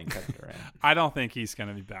somehow playing Kevin Durant. I don't think he's going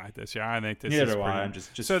to be back this year. I think this Neither is do pretty. I. I'm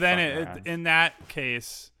just so then, in that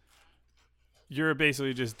case, you're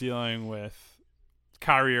basically just dealing with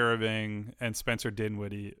Kyrie Irving and Spencer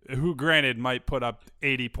Dinwiddie, who, granted, might put up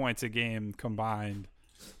 80 points a game combined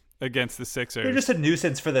against the Sixers. They're just a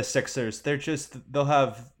nuisance for the Sixers. They'll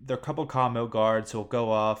have their couple combo guards who'll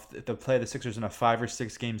go off. If they'll play the Sixers in a 5 or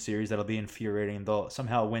 6 game series, that'll be infuriating. They'll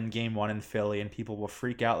somehow win game 1 in Philly, and people will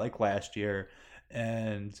freak out like last year.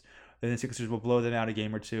 And then the Sixers will blow them out a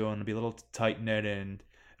game or two, and it'll be a little tight-knit, and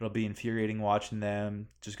it'll be infuriating watching them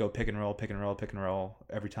just go pick and roll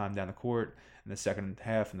every time down the court in the second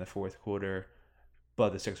half and the fourth quarter. But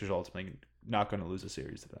the Sixers ultimately not going to lose a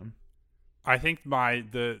series to them. I think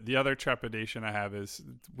the other trepidation I have is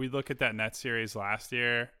we look at that Nets series last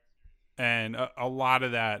year, and a lot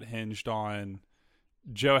of that hinged on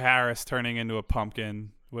Joe Harris turning into a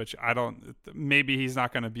pumpkin, which maybe he's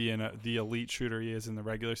not going to be the elite shooter he is in the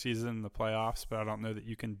regular season in the playoffs, but I don't know that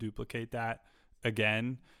you can duplicate that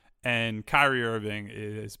again. And Kyrie Irving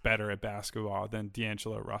is better at basketball than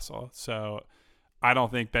D'Angelo Russell. So I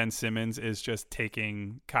don't think Ben Simmons is just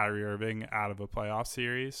taking Kyrie Irving out of a playoff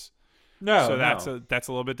series. No, so that's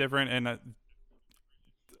a little bit different. And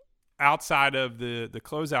outside of the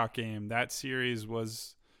closeout game, that series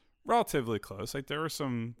was relatively close. Like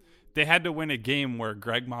they had to win a game where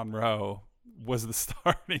Greg Monroe was the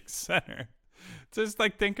starting center. Just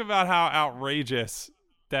like think about how outrageous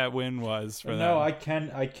that win was for them. No, I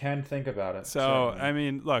can think about it. So certainly. I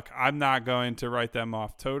mean, look, I'm not going to write them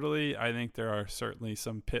off totally. I think there are certainly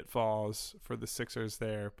some pitfalls for the Sixers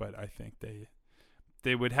there, but I think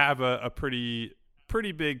they would have a pretty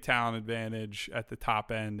big talent advantage at the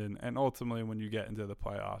top end, and ultimately when you get into the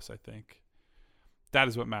playoffs, I think that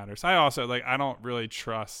is what matters. I also I don't really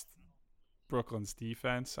trust Brooklyn's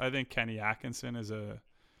defense. I think Kenny Atkinson is a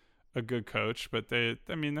good coach, but they're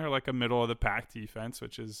like a middle of the pack defense,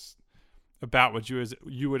 which is about what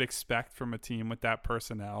you would expect from a team with that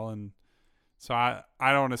personnel. And so I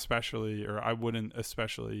wouldn't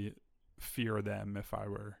especially fear them if I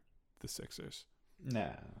were the Sixers.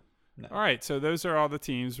 No. All right, so those are all the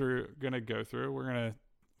teams we're going to go through. We're going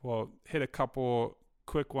to hit a couple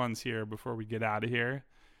quick ones here before we get out of here.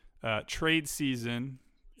 Trade season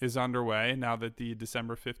is underway now that the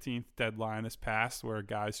December 15th deadline has passed,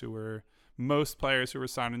 where most players who were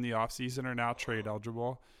signed in the offseason are now trade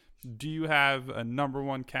eligible. Do you have a number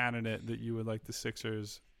one candidate that you would like the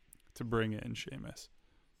Sixers to bring in, Seamus?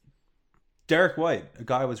 Derek White, a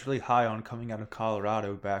guy I was really high on coming out of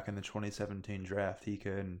Colorado back in the 2017 draft. He's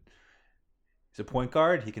a point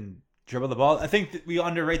guard. He can dribble the ball. I think that we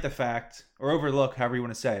underrate the fact, or overlook, however you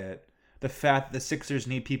want to say it, the fact that the Sixers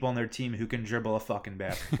need people on their team who can dribble a fucking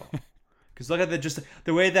basketball. Because look at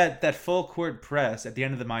the way that full court press at the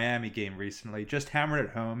end of the Miami game recently just hammered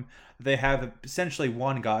it home. They have essentially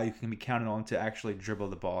one guy who can be counted on to actually dribble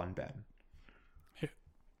the ball and Ben.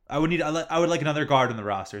 I would like another guard on the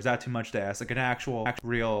roster. Is that too much to ask? Like an actual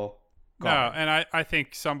real guard? No, and I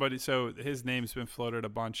think somebody. So his name's been floated a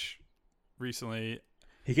bunch recently.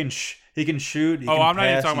 He can shoot. He can I'm not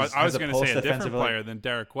even pass. talking about. I was going to say a different defensively. player than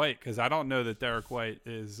Derek White, because I don't know that Derek White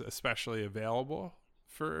is especially available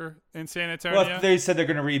in San Antonio. Well, they said they're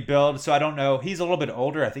going to rebuild, so I don't know. He's a little bit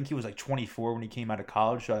older. I think he was like 24 when he came out of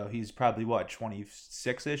college, so he's probably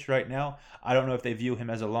 26-ish right now. I don't know if they view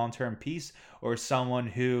him as a long-term piece or someone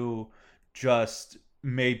who just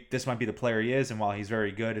this might be the player he is, and while he's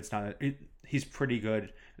very good, he's pretty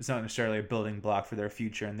good. It's not necessarily a building block for their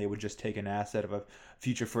future, and they would just take an asset of a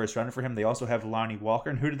future first rounder for him. They also have Lonnie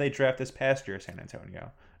Walker, and who did they draft this past year, San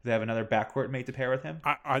Antonio? Do they have another backcourt mate to pair with him?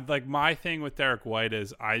 I like my thing with Derek White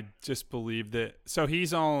is I just believe that. So he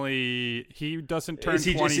doesn't turn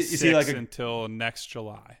 26 until next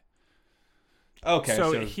July. Okay,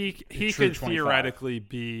 So so he trade could 25. theoretically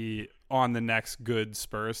be on the next good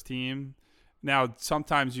Spurs team. Now,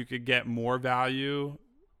 sometimes you could get more value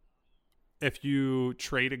if you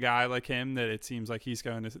trade a guy like him that it seems like he's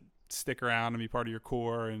going to stick around and be part of your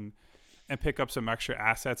core and pick up some extra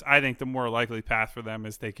assets. I think the more likely path for them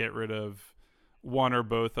is they get rid of one or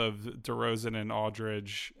both of DeRozan and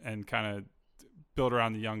Aldridge and kind of build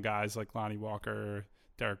around the young guys like Lonnie Walker,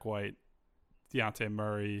 Derek White, Dejounte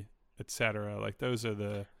Murray, etc. Like those are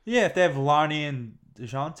the Yeah, if they have Lonnie and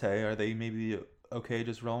DeJounte, are they maybe okay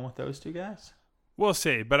just rolling with those two guys? we'll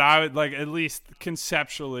see. But I would like at least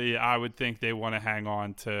conceptually, I would think they want to hang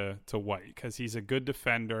on to White because he's a good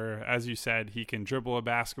defender. As you said, he can dribble a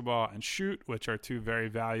basketball and shoot, which are two very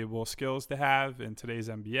valuable skills to have in today's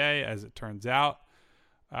NBA, as it turns out.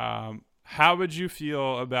 How would you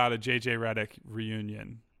feel about a JJ Redick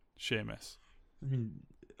reunion, Seamus? I mean,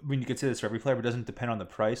 you could say this for every player, but it doesn't depend on the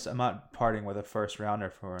price. I'm not parting with a first rounder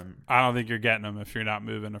for him. I don't think you're getting him if you're not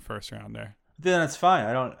moving a first rounder. Then that's fine.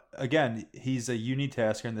 I don't. Again, he's a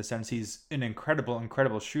unitasker in the sense he's an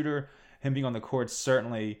incredible shooter. Him being on the court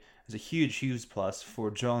certainly is a huge plus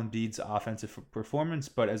for Joel Embiid's offensive performance.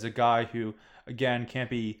 But as a guy who, again, can't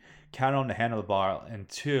be counted on to handle the ball, and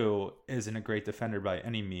two, isn't a great defender by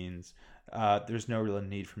any means, there's no real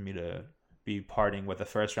need for me to be parting with a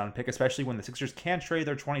first-round pick, especially when the Sixers can't trade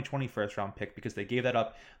their 2020 first-round pick because they gave that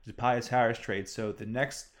up to the Tobias Harris trade. So the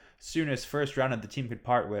next soonest first round that the team could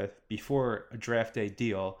part with before a draft day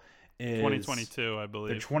deal is 2022, I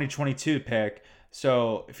believe. The 2022 pick.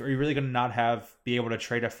 So if you're really going to be able to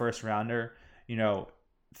trade a first rounder,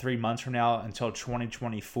 3 months from now until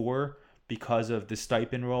 2024 because of the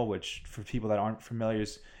stipend rule, which for people that aren't familiar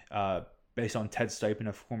is based on Ted Stipend,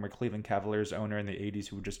 a former Cleveland Cavaliers owner in the 80s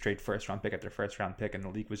who would just trade first round pick after first round pick, and the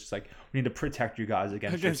league was just like, we need to protect you guys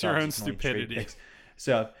against your own yourselves. You can only trade stupidity. picks.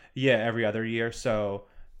 So yeah, every other year. So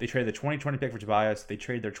they traded the 2020 pick for Tobias. They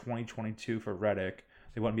traded their 2022 for Redick.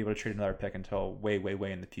 They wouldn't be able to trade another pick until way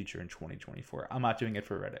in the future in 2024. I'm not doing it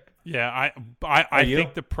for Redick. Yeah, I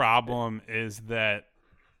think the problem is that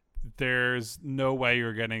there's no way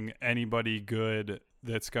you're getting anybody good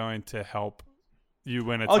that's going to help you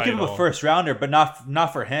win a title. I'll give him a first rounder, but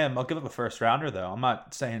not for him. I'll give him a first rounder though. I'm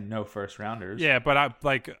not saying no first rounders. Yeah, but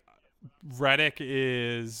Redick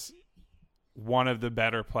is one of the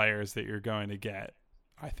better players that you're going to get,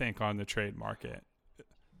 I think, on the trade market.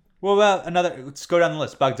 Well, let's go down the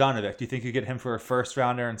list. Bogdanovic. Do you think you get him for a first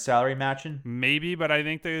rounder and salary matching? Maybe, but I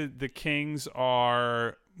think the Kings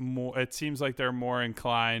are more. It seems like they're more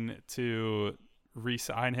inclined to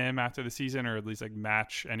re-sign him after the season, or at least like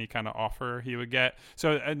match any kind of offer he would get.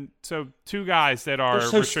 So two guys that are They're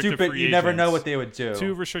so restricted stupid. free You agents, never know what they would do.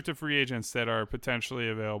 Two restricted free agents that are potentially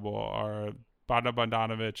available are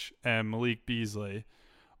Bogdanovic and Malik Beasley.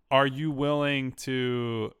 Are you willing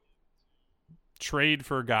to trade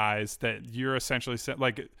for guys that you're essentially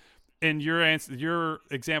like in your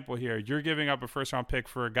example here, you're giving up a first round pick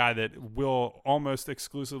for a guy that will almost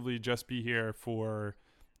exclusively just be here for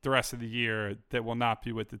the rest of the year, that will not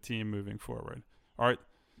be with the team moving forward? All right,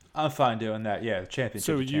 I'm fine doing that. Yeah, championship.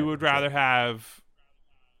 so you would rather have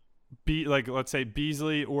let's say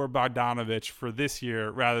Beasley or Bogdanovic for this year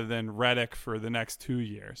rather than Redick for the next 2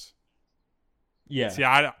 years? Yeah. See,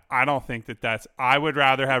 I don't think that's. I would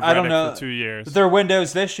rather have Redick for 2 years. Their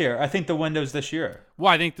window's this year. I think the window's this year.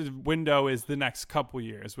 Well, I think the window is the next couple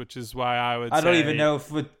years, which is why I don't even know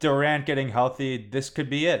if with Durant getting healthy, this could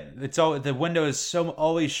be it. The window is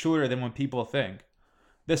always shorter than what people think.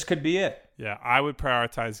 This could be it. Yeah, I would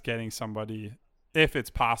prioritize getting somebody, if it's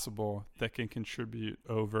possible, that can contribute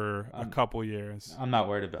over a couple years. I'm not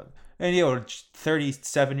worried about it. And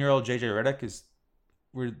 37-year-old JJ Redick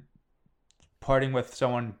we're parting with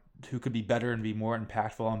someone who could be better and be more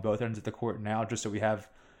impactful on both ends of the court now, just so we have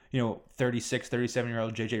 36,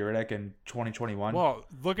 37-year-old JJ Redick in 2021. Well,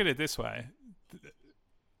 look at it this way.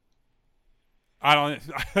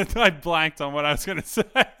 I blanked on what I was going to say.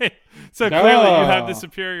 So clearly you have the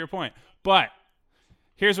superior point. But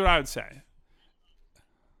here's what I would say.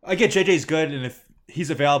 I get JJ's good, and if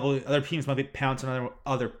he's available, other teams might be pouncing on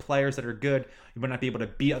other players that are good. You might not be able to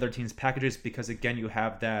beat other teams' packages because, again, you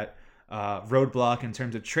have that roadblock in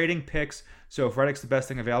terms of trading picks. So if Redick's the best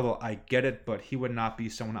thing available, I get it, but he would not be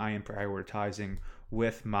someone I am prioritizing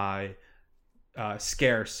with my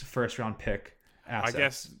scarce first-round pick assets. I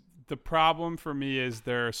guess the problem for me is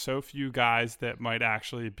there are so few guys that might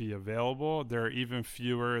actually be available. There are even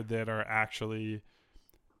fewer that are actually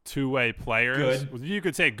two-way players. Good. You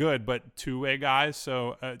could say good, but two-way guys.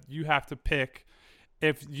 So you have to pick.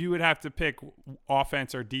 If you would have to pick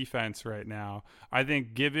offense or defense right now, I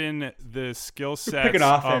think given the skill sets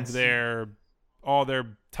of their all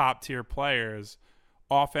their top tier players,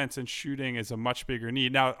 offense and shooting is a much bigger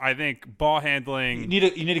need. Now, I think ball handling. You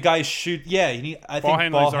need a guy who shoot. Yeah, I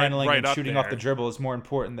think ball handling right and shooting there. off the dribble is more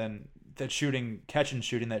important than that catch and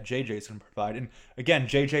shooting that JJ is going to provide. And again,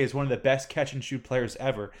 JJ is one of the best catch and shoot players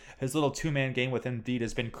ever. His little 2-man game with Embiid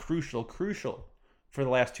has been crucial for the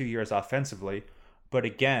last 2 years offensively. But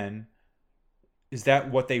again, is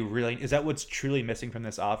that what's truly missing from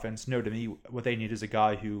this offense? No, to me, what they need is a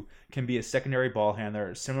guy who can be a secondary ball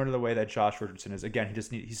handler, similar to the way that Josh Richardson is. Again,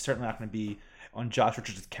 he's certainly not going to be on Josh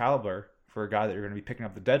Richardson's caliber for a guy that you're going to be picking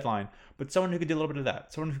up the deadline, but someone who could do a little bit of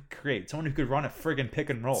that, someone who could create, someone who could run a friggin' pick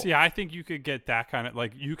and roll. See, I think you could get that kind of,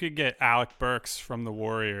 like, you could get Alec Burks from the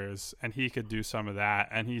Warriors, and he could do some of that,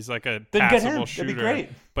 and he's like a passable shooter. That'd be great.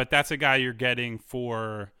 But that's a guy you're getting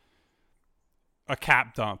for a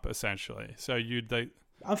cap dump, essentially. So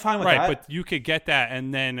I'm fine with that. Right, but you could get that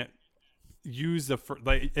and then use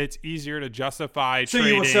it's easier to justify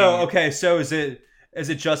trading. So is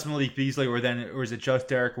it just Malik Beasley or is it just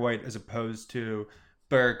Derek White as opposed to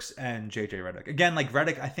Burks and JJ Redick? Again, like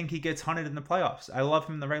Redick, I think he gets hunted in the playoffs. I love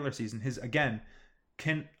him in the regular season. His, again,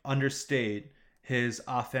 can understate his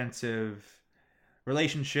offensive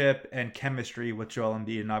relationship and chemistry with Joel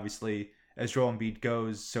Embiid, and obviously as Joel Embiid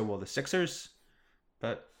goes, so will the Sixers.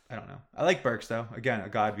 But I don't know. I like Burks though. Again, a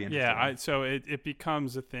guy would be interesting. Yeah, so it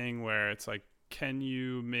becomes a thing where it's like, can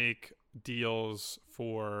you make deals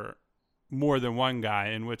for more than one guy,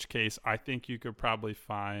 in which case I think you could probably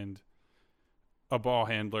find a ball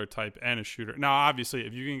handler type and a shooter. Now, obviously,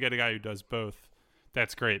 if you can get a guy who does both,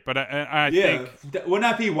 that's great. But I think... Wouldn't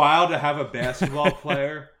that be wild to have a basketball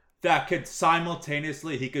player that could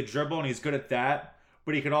simultaneously, he could dribble and he's good at that,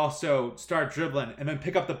 but he could also start dribbling and then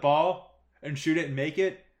pick up the ball and shoot it and make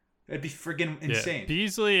it? It'd be friggin' insane. Yeah.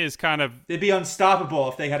 Beasley is kind of... They'd be unstoppable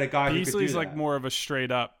if they had a guy who could do that. Beasley's like more of a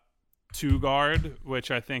straight up 2-guard, which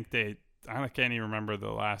I think I can't even remember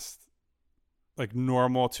the last like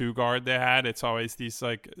normal 2-guard they had. It's always these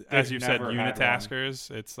like, as you said, unitaskers.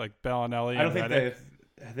 It's like Bellinelli. I don't think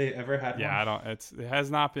have they ever had one. Yeah, it has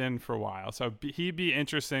not been for a while. So he'd be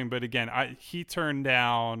interesting, but again, he turned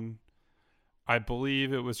down, I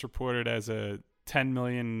believe it was reported as a $10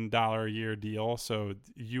 million a year deal. So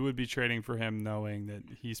you would be trading for him knowing that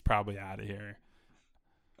he's probably out of here.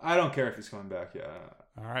 I don't care if he's coming back. Yeah.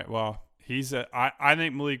 All right. Well, I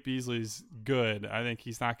think Malik Beasley's good. I think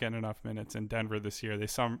he's not getting enough minutes in Denver this year. They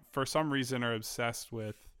for some reason are obsessed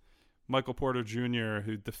with Michael Porter Jr.,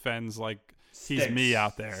 who defends like he's me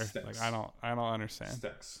out there. Like I don't understand.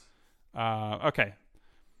 Okay.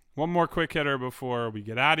 One more quick hitter before we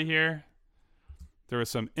get out of here. There was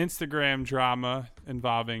some Instagram drama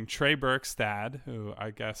involving Trey Burke-Stad, who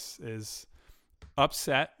I guess is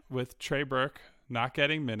upset with Trey Burke not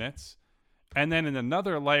getting minutes. And then in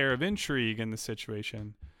another layer of intrigue in the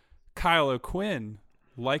situation, Kyle O'Quinn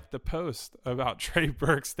liked the post about Trey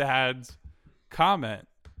Burke-Stad's comment.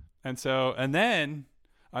 And then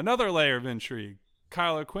another layer of intrigue.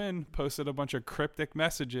 Kyle O'Quinn posted a bunch of cryptic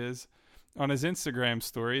messages on his Instagram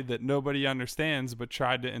story that nobody understands but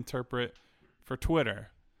tried to interpret for Twitter.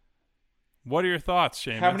 What are your thoughts,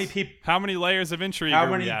 Seamus? How many layers of intrigue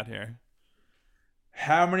are we at here?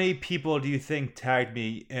 How many people do you think tagged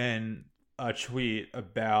me in a tweet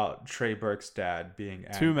about Trey Burke-Stad being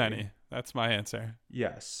angry? Too many. That's my answer.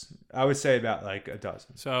 Yes. I would say about like a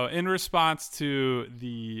dozen. So in response to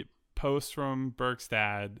the post from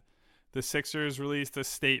Burke-Stad, the Sixers released a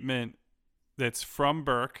statement that's from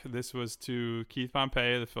Burke. This was to Keith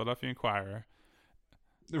Pompey, the Philadelphia Inquirer.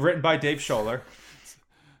 Written by Dave Scholler.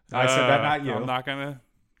 I said that, not you.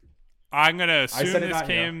 I'm going to assume this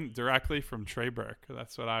came directly from Trey Burke.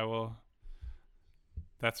 That's what I'll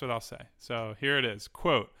say. So here it is.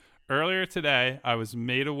 Quote, "Earlier today, I was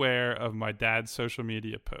made aware of my dad's social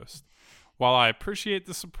media post. While I appreciate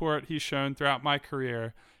the support he's shown throughout my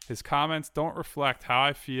career, his comments don't reflect how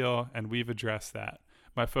I feel, and we've addressed that.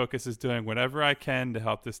 My focus is doing whatever I can to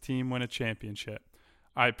help this team win a championship.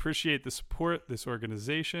 I appreciate the support this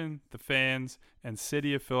organization, the fans, and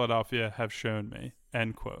city of Philadelphia have shown me."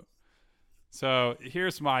 End quote. So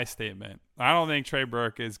here's my statement. I don't think Trey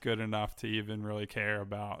Burke is good enough to even really care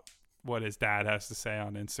about what his dad has to say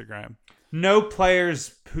on Instagram. No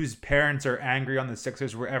players whose parents are angry on the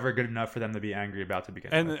Sixers were ever good enough for them to be angry about to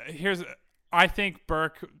begin with. I think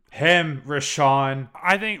Burke... Rashawn.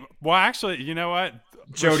 Actually, you know what?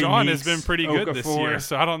 Jody Rashawn Meeks, has been pretty good Okafor. this year,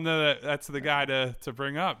 so I don't know that's the guy to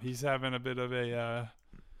bring up. He's having a bit of a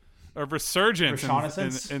resurgence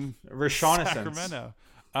in Sacramento.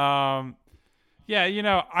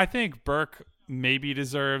 Yeah, I think Burke maybe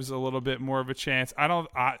deserves a little bit more of a chance.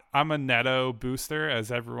 I'm a Neto booster,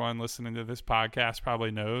 as everyone listening to this podcast probably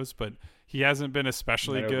knows, but he hasn't been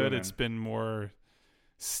especially Neto good. Boomin. It's been more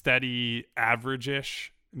steady,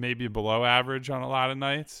 average-ish, maybe below average on a lot of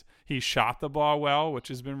nights. He shot the ball well, which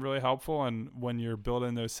has been really helpful. And when you're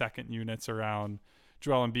building those second units around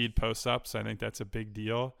Joel Embiid post-ups, I think that's a big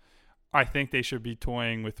deal. I think they should be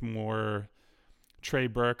toying with more Trey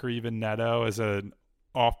Burke or even Neto as an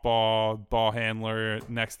off-ball ball handler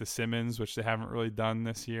next to Simmons, which they haven't really done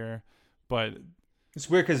this year. But It's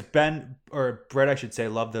weird because Brett, I should say,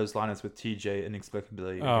 loved those lineups with TJ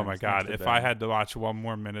inexplicably. oh my against God, if Ben. I had to watch one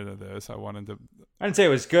more minute of this, I wanted to. I didn't say it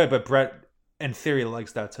was good, but Brett, in theory,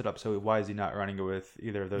 likes that setup. So why is he not running it with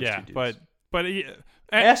either of those two dudes? but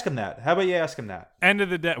Ask him that. How about you ask him that? end of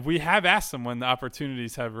the day, we have asked him when the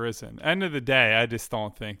opportunities have arisen. End of the day, I just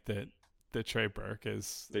don't think that Trey Burke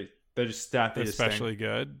is They're just stacked. especially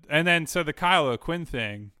good. And then so the Kyle O'Quinn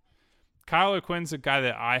thing. Kyle O'Quinn's a guy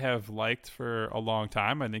that I have liked for a long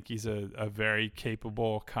time. I think he's a very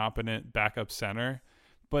capable, competent backup center.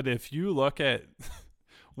 But if you look at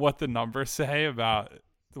what the numbers say about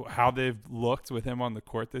how they've looked with him on the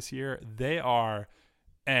court this year, they are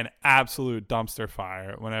an absolute dumpster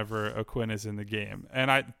fire whenever O'Quinn is in the game.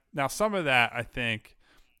 And now some of that, I think,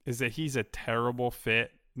 is that he's a terrible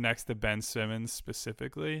fit next to Ben Simmons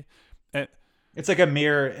specifically. And It's like a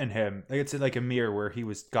mirror in him. It's like a mirror where he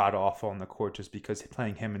was god awful on the court just because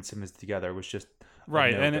playing him and Simmons together was just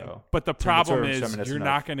right. But the problem is reminiscent you're of-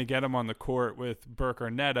 not going to get him on the court with Burke or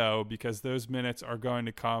Neto because those minutes are going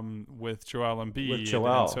to come with Joel Embiid. With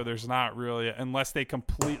Joel. And so there's not really, unless they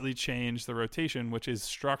completely change the rotation, which is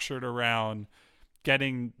structured around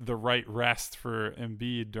getting the right rest for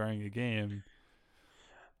Embiid during a game.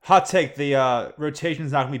 Hot take: the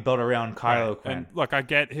rotation's not going to be built around Kyle Right. O'Quinn. And look, I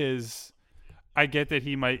get that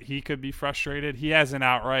he could be frustrated. He hasn't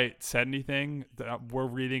outright said anything. We're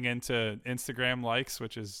reading into Instagram likes,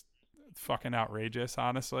 which is fucking outrageous,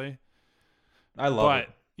 honestly. I love it.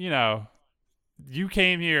 But, you know, you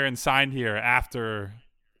came here and signed here after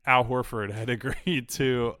Al Horford had agreed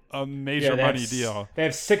to a major money deal. They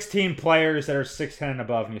have 16 players that are 6'10" and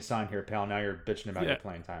above, and you sign here, pal. Now you're bitching about your Yeah.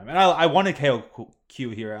 playing time. And I wanted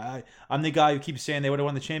KOQ here. I'm the guy who keeps saying they would have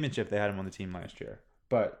won the championship if they had him on the team last year.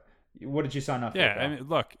 But what did you sign up for? Yeah, pal? I mean,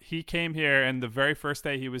 look, he came here, and the very first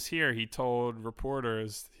day he was here, he told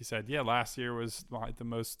reporters, he said, yeah, last year was like the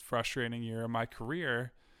most frustrating year of my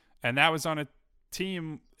career. And that was on a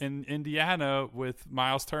team in Indiana with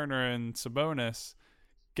Miles Turner and Sabonis.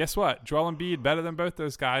 Guess what? Joel Embiid better than both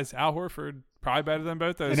those guys. Al Horford probably better than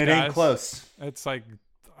both those and guys. it ain't close. It's like,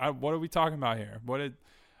 what are we talking about here?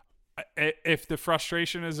 If the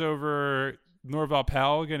frustration is over Norvel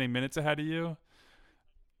Pell getting minutes ahead of you,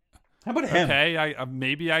 How about him? okay,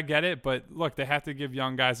 maybe I get it, but look, they have to give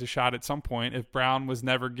young guys a shot at some point. If Brown was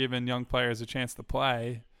never giving young players a chance to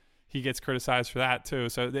play, he gets criticized for that too.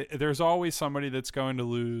 So there's always somebody that's going to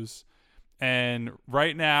lose. And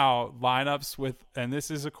right now, lineups with, and this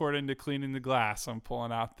is according to Cleaning the Glass, I'm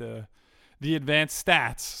pulling out the advanced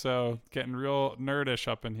stats, so getting real nerdish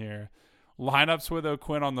up in here. Lineups with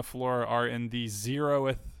O'Quinn on the floor are in the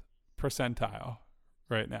 0th percentile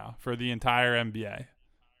right now for the entire NBA.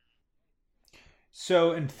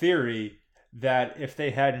 So in theory, that if they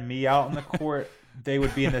had me out on the court, they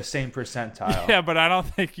would be in the same percentile. Yeah, but I don't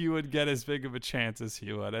think you would get as big of a chance as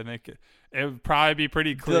he would. I think it would probably be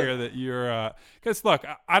pretty clear that you're because look,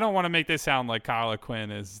 I don't want to make this sound like Kyle O'Quinn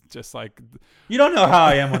is just like, You don't know how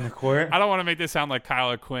I am on the court. I don't want to make this sound like Kyle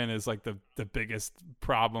O'Quinn is like the biggest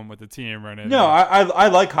problem with the team right now. No, I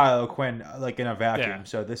like Kyle O'Quinn like in a vacuum, Yeah.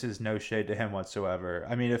 so this is no shade to him whatsoever.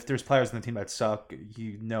 I mean, if there's players on the team that suck,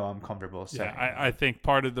 I'm comfortable saying. Yeah, I think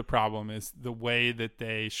part of the problem is the way that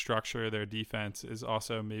they structure their defense is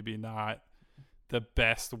also maybe not the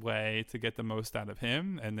best way to get the most out of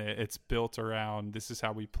him, and it's built around this is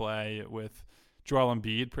how we play with Joel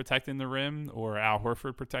Embiid protecting the rim, or Al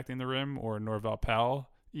Horford protecting the rim, or Norvel Pell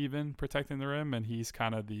even protecting the rim, and he's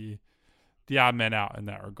kind of the odd man out in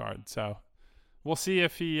that regard. So we'll see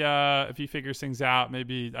if he figures things out.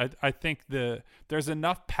 Maybe I think there's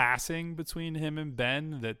enough passing between him and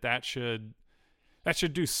Ben that should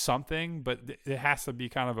do something, but it has to be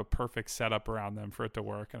kind of a perfect setup around them for it to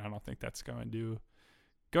work, and I don't think that's going to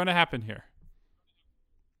happen here.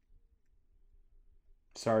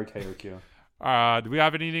 Sorry, KOQ. Do we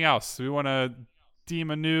have anything else? Do we want to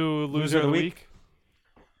deem a new loser of the week?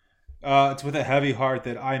 It's with a heavy heart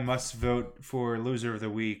that I must vote for loser of the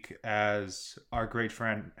week as our great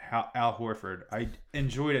friend Al Horford. I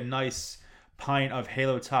enjoyed a nice pint of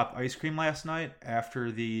Halo Top ice cream last night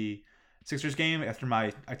after the Sixers game after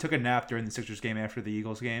I took a nap during the Sixers game after the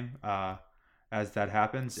Eagles game, as that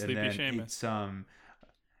happens, Sleepy and then Seamus. ate some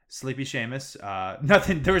Sleepy Seamus.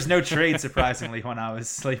 Nothing. There was no trade surprisingly when I was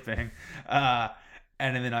sleeping, and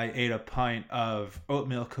then I ate a pint of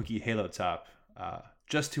oatmeal cookie Halo Top,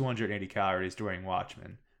 just 280 calories during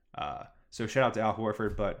Watchmen. So shout out to Al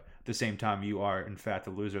Horford, but at the same time, you are in fact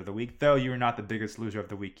the loser of the week, though you are not the biggest loser of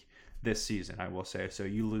the week this season, I will say. So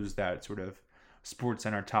you lose that sort of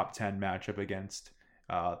SportsCenter top 10 matchup against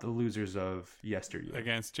the losers of yesteryear.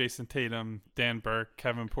 Against Jason Tatum, Dan Burke,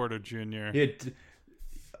 Kevin Porter Jr.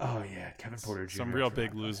 Oh yeah, Kevin Porter Jr. Some real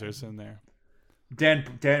big losers in there.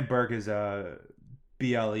 Dan Burke is a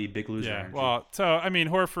BLE big loser. Yeah. energy. Well, so I mean,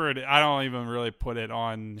 Horford, I don't even really put it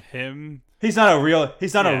on him. He's not a real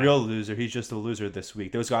Yeah. loser. He's just a loser this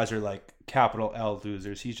week. Those guys are like capital L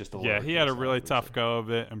losers. He's just a Yeah, he had a lowercase L really loser. tough go of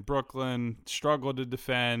it, and Brooklyn struggled to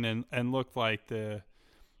defend and looked like the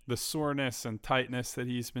soreness and tightness that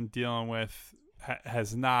he's been dealing with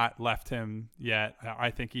has not left him yet. I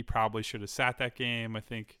think he probably should have sat that game. I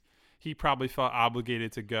think he probably felt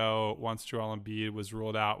obligated to go once Joel Embiid was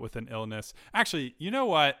ruled out with an illness. Actually, you know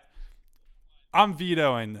what? I'm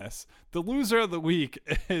vetoing this. The loser of the week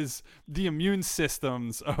is the immune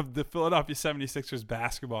systems of the Philadelphia 76ers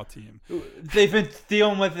basketball team. They've been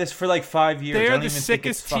dealing with this for like 5 years. I They're don't the even think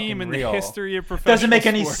it's sickest team fucking in real. the history of professional Doesn't make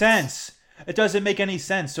any sports. sense. It doesn't make any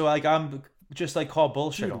sense. So like I'm just like call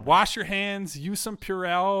bullshit. Dude, on it. wash your hands, use some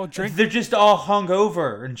Purell, drink, They're just all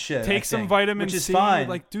hungover and shit. I take some think, vitamin which is C, fine.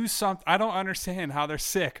 like do something. I don't understand how they're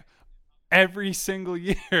sick every single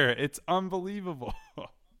year. It's unbelievable.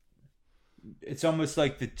 It's almost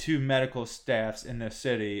like the two medical staffs in the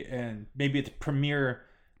city and maybe the premier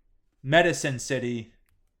medicine city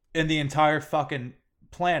in the entire fucking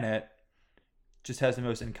planet just has the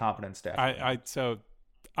most incompetent staff. So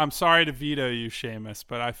I'm sorry to veto you, Seamus,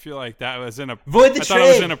 but I feel like that was Void the I thought it was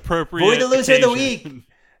trade. inappropriate. Void the loser of the occasion.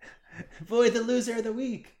 week. Void the loser of the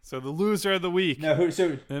week. So the loser of the week, No,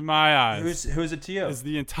 in my eyes, who's it to you? is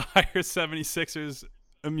the entire 76ers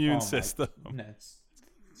immune Oh my system. goodness.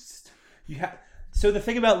 So the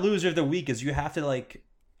thing about loser of the week is you have to like,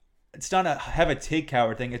 it's not have a take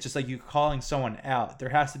coward thing. It's just like you calling someone out. There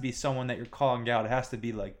has to be someone that you're calling out. It has to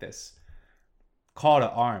be like this call to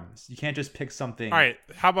arms. You can't just pick something. All right,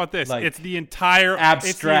 how about this? Like, It's the entire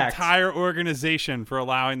abstract. organization for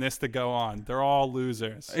allowing this to go on. They're all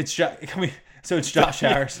losers. It's it's Josh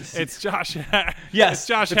Harris. It's Josh. Yes, it's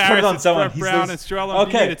Josh let's put it Harris. on It's someone. Brett He's Brown. this- It's Joel Embiid.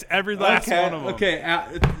 Okay. It's every last one of them. Okay,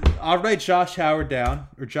 I'll write Josh Howard down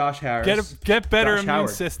or Josh Harris. Get better Josh immune Howard.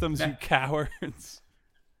 systems, you cowards.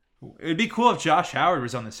 It'd be cool if Josh Howard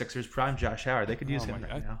was on the Sixers. Prime Josh Howard. They could use him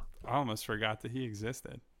right now. I almost forgot that he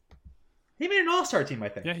existed. He made an All-Star team, I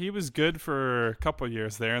think. Yeah, he was good for a couple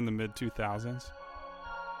years there in the mid 2000s.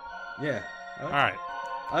 Yeah. All right.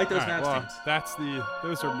 I like those All right, Mavs well, teams.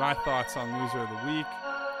 those are my thoughts on loser of the week.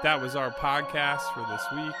 That was our podcast for this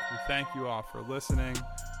week. We thank you all for listening.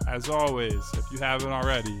 As always, if you haven't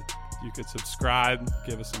already, you could subscribe,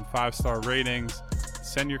 give us some 5-star ratings,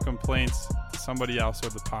 send your complaints to somebody else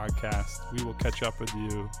of the podcast. We will catch up with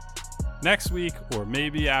you next week or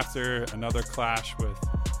maybe after another clash with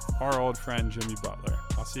our old friend Jimmy Butler.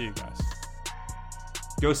 I'll see you guys.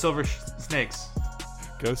 Go Silver Snakes.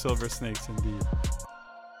 Go Silver Snakes indeed.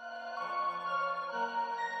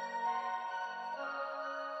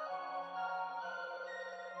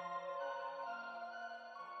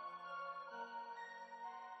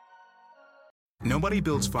 Nobody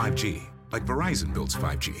builds 5G like Verizon builds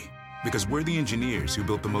 5G. Because we're the engineers who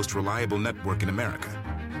built the most reliable network in America.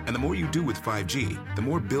 And the more you do with 5G, the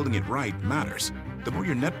more building it right matters. The more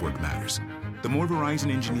your network matters. The more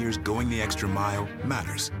Verizon engineers going the extra mile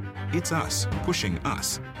matters. It's us pushing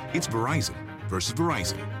us. It's Verizon versus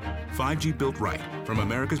Verizon. 5G built right from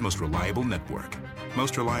America's most reliable network.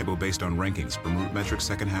 Most reliable based on rankings from RootMetrics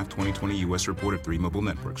second half 2020 U.S. report of 3 mobile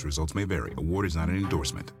networks. Results may vary. Award is not an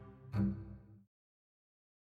endorsement.